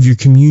beginning of your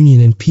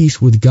communion and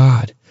peace with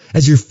God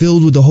as you're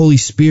filled with the Holy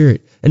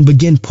Spirit and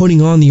begin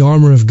putting on the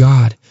armor of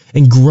God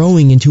and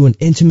growing into an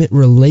intimate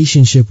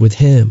relationship with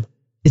Him.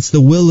 It's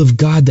the will of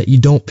God that you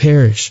don't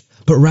perish,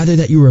 but rather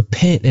that you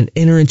repent and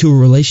enter into a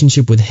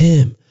relationship with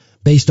Him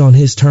based on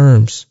His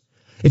terms.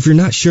 If you're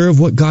not sure of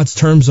what God's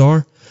terms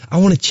are, I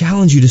want to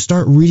challenge you to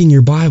start reading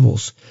your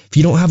Bibles. If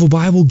you don't have a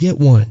Bible, get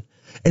one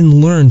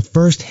and learn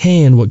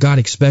firsthand what God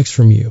expects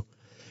from you.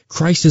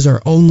 Christ is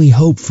our only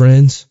hope,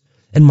 friends,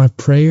 and my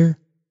prayer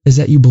is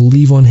that you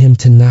believe on Him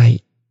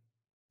tonight.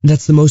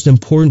 That's the most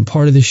important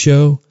part of the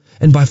show,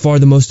 and by far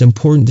the most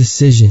important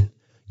decision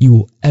you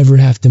will ever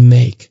have to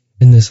make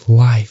in this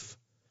life.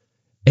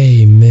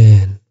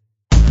 Amen.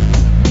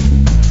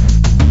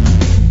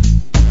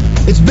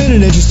 It's been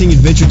an interesting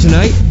adventure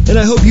tonight, and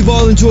I hope you've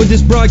all enjoyed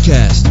this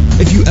broadcast.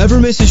 If you ever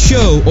miss a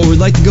show or would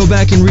like to go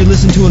back and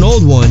re-listen to an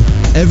old one,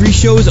 every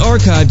show is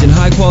archived in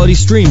high-quality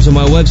streams on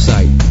my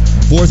website,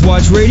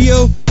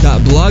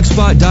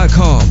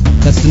 fourthwatchradio.blogspot.com.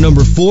 That's the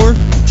number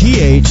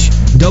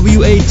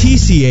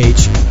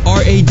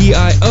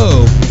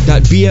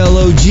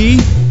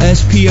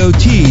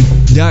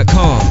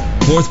 4thwatchradio.blogspot.com.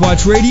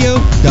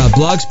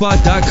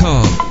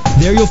 fourthwatchradio.blogspot.com.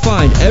 There you'll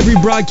find every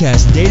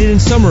broadcast dated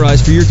and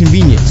summarized for your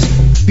convenience.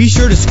 Be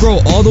sure to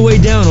scroll all the way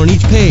down on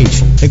each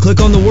page and click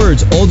on the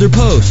words Older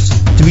Posts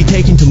to be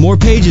taken to more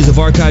pages of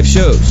archived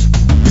shows.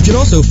 You can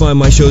also find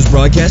my shows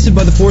broadcasted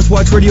by the Fourth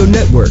Watch Radio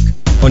Network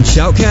on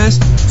Shoutcast,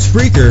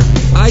 Spreaker,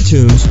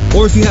 iTunes,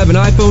 or if you have an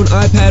iPhone,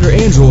 iPad, or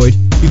Android,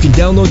 you can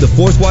download the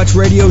Fourth Watch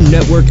Radio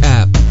Network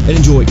app and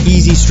enjoy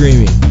easy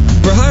streaming.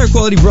 For higher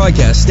quality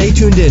broadcasts, stay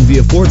tuned in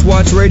via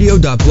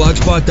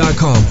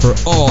fourthwatchradio.blogspot.com for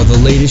all the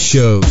latest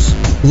shows.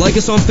 Like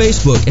us on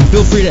Facebook and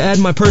feel free to add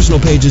my personal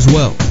page as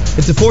well.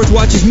 If the Fourth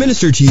Watch is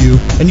ministered to you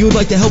and you would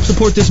like to help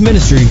support this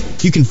ministry,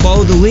 you can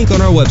follow the link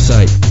on our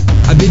website.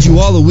 I bid you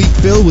all a week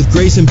filled with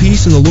grace and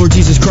peace in the Lord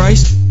Jesus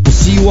Christ. We'll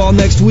see you all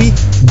next week.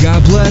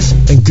 God bless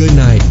and good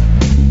night.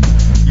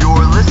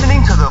 You're listening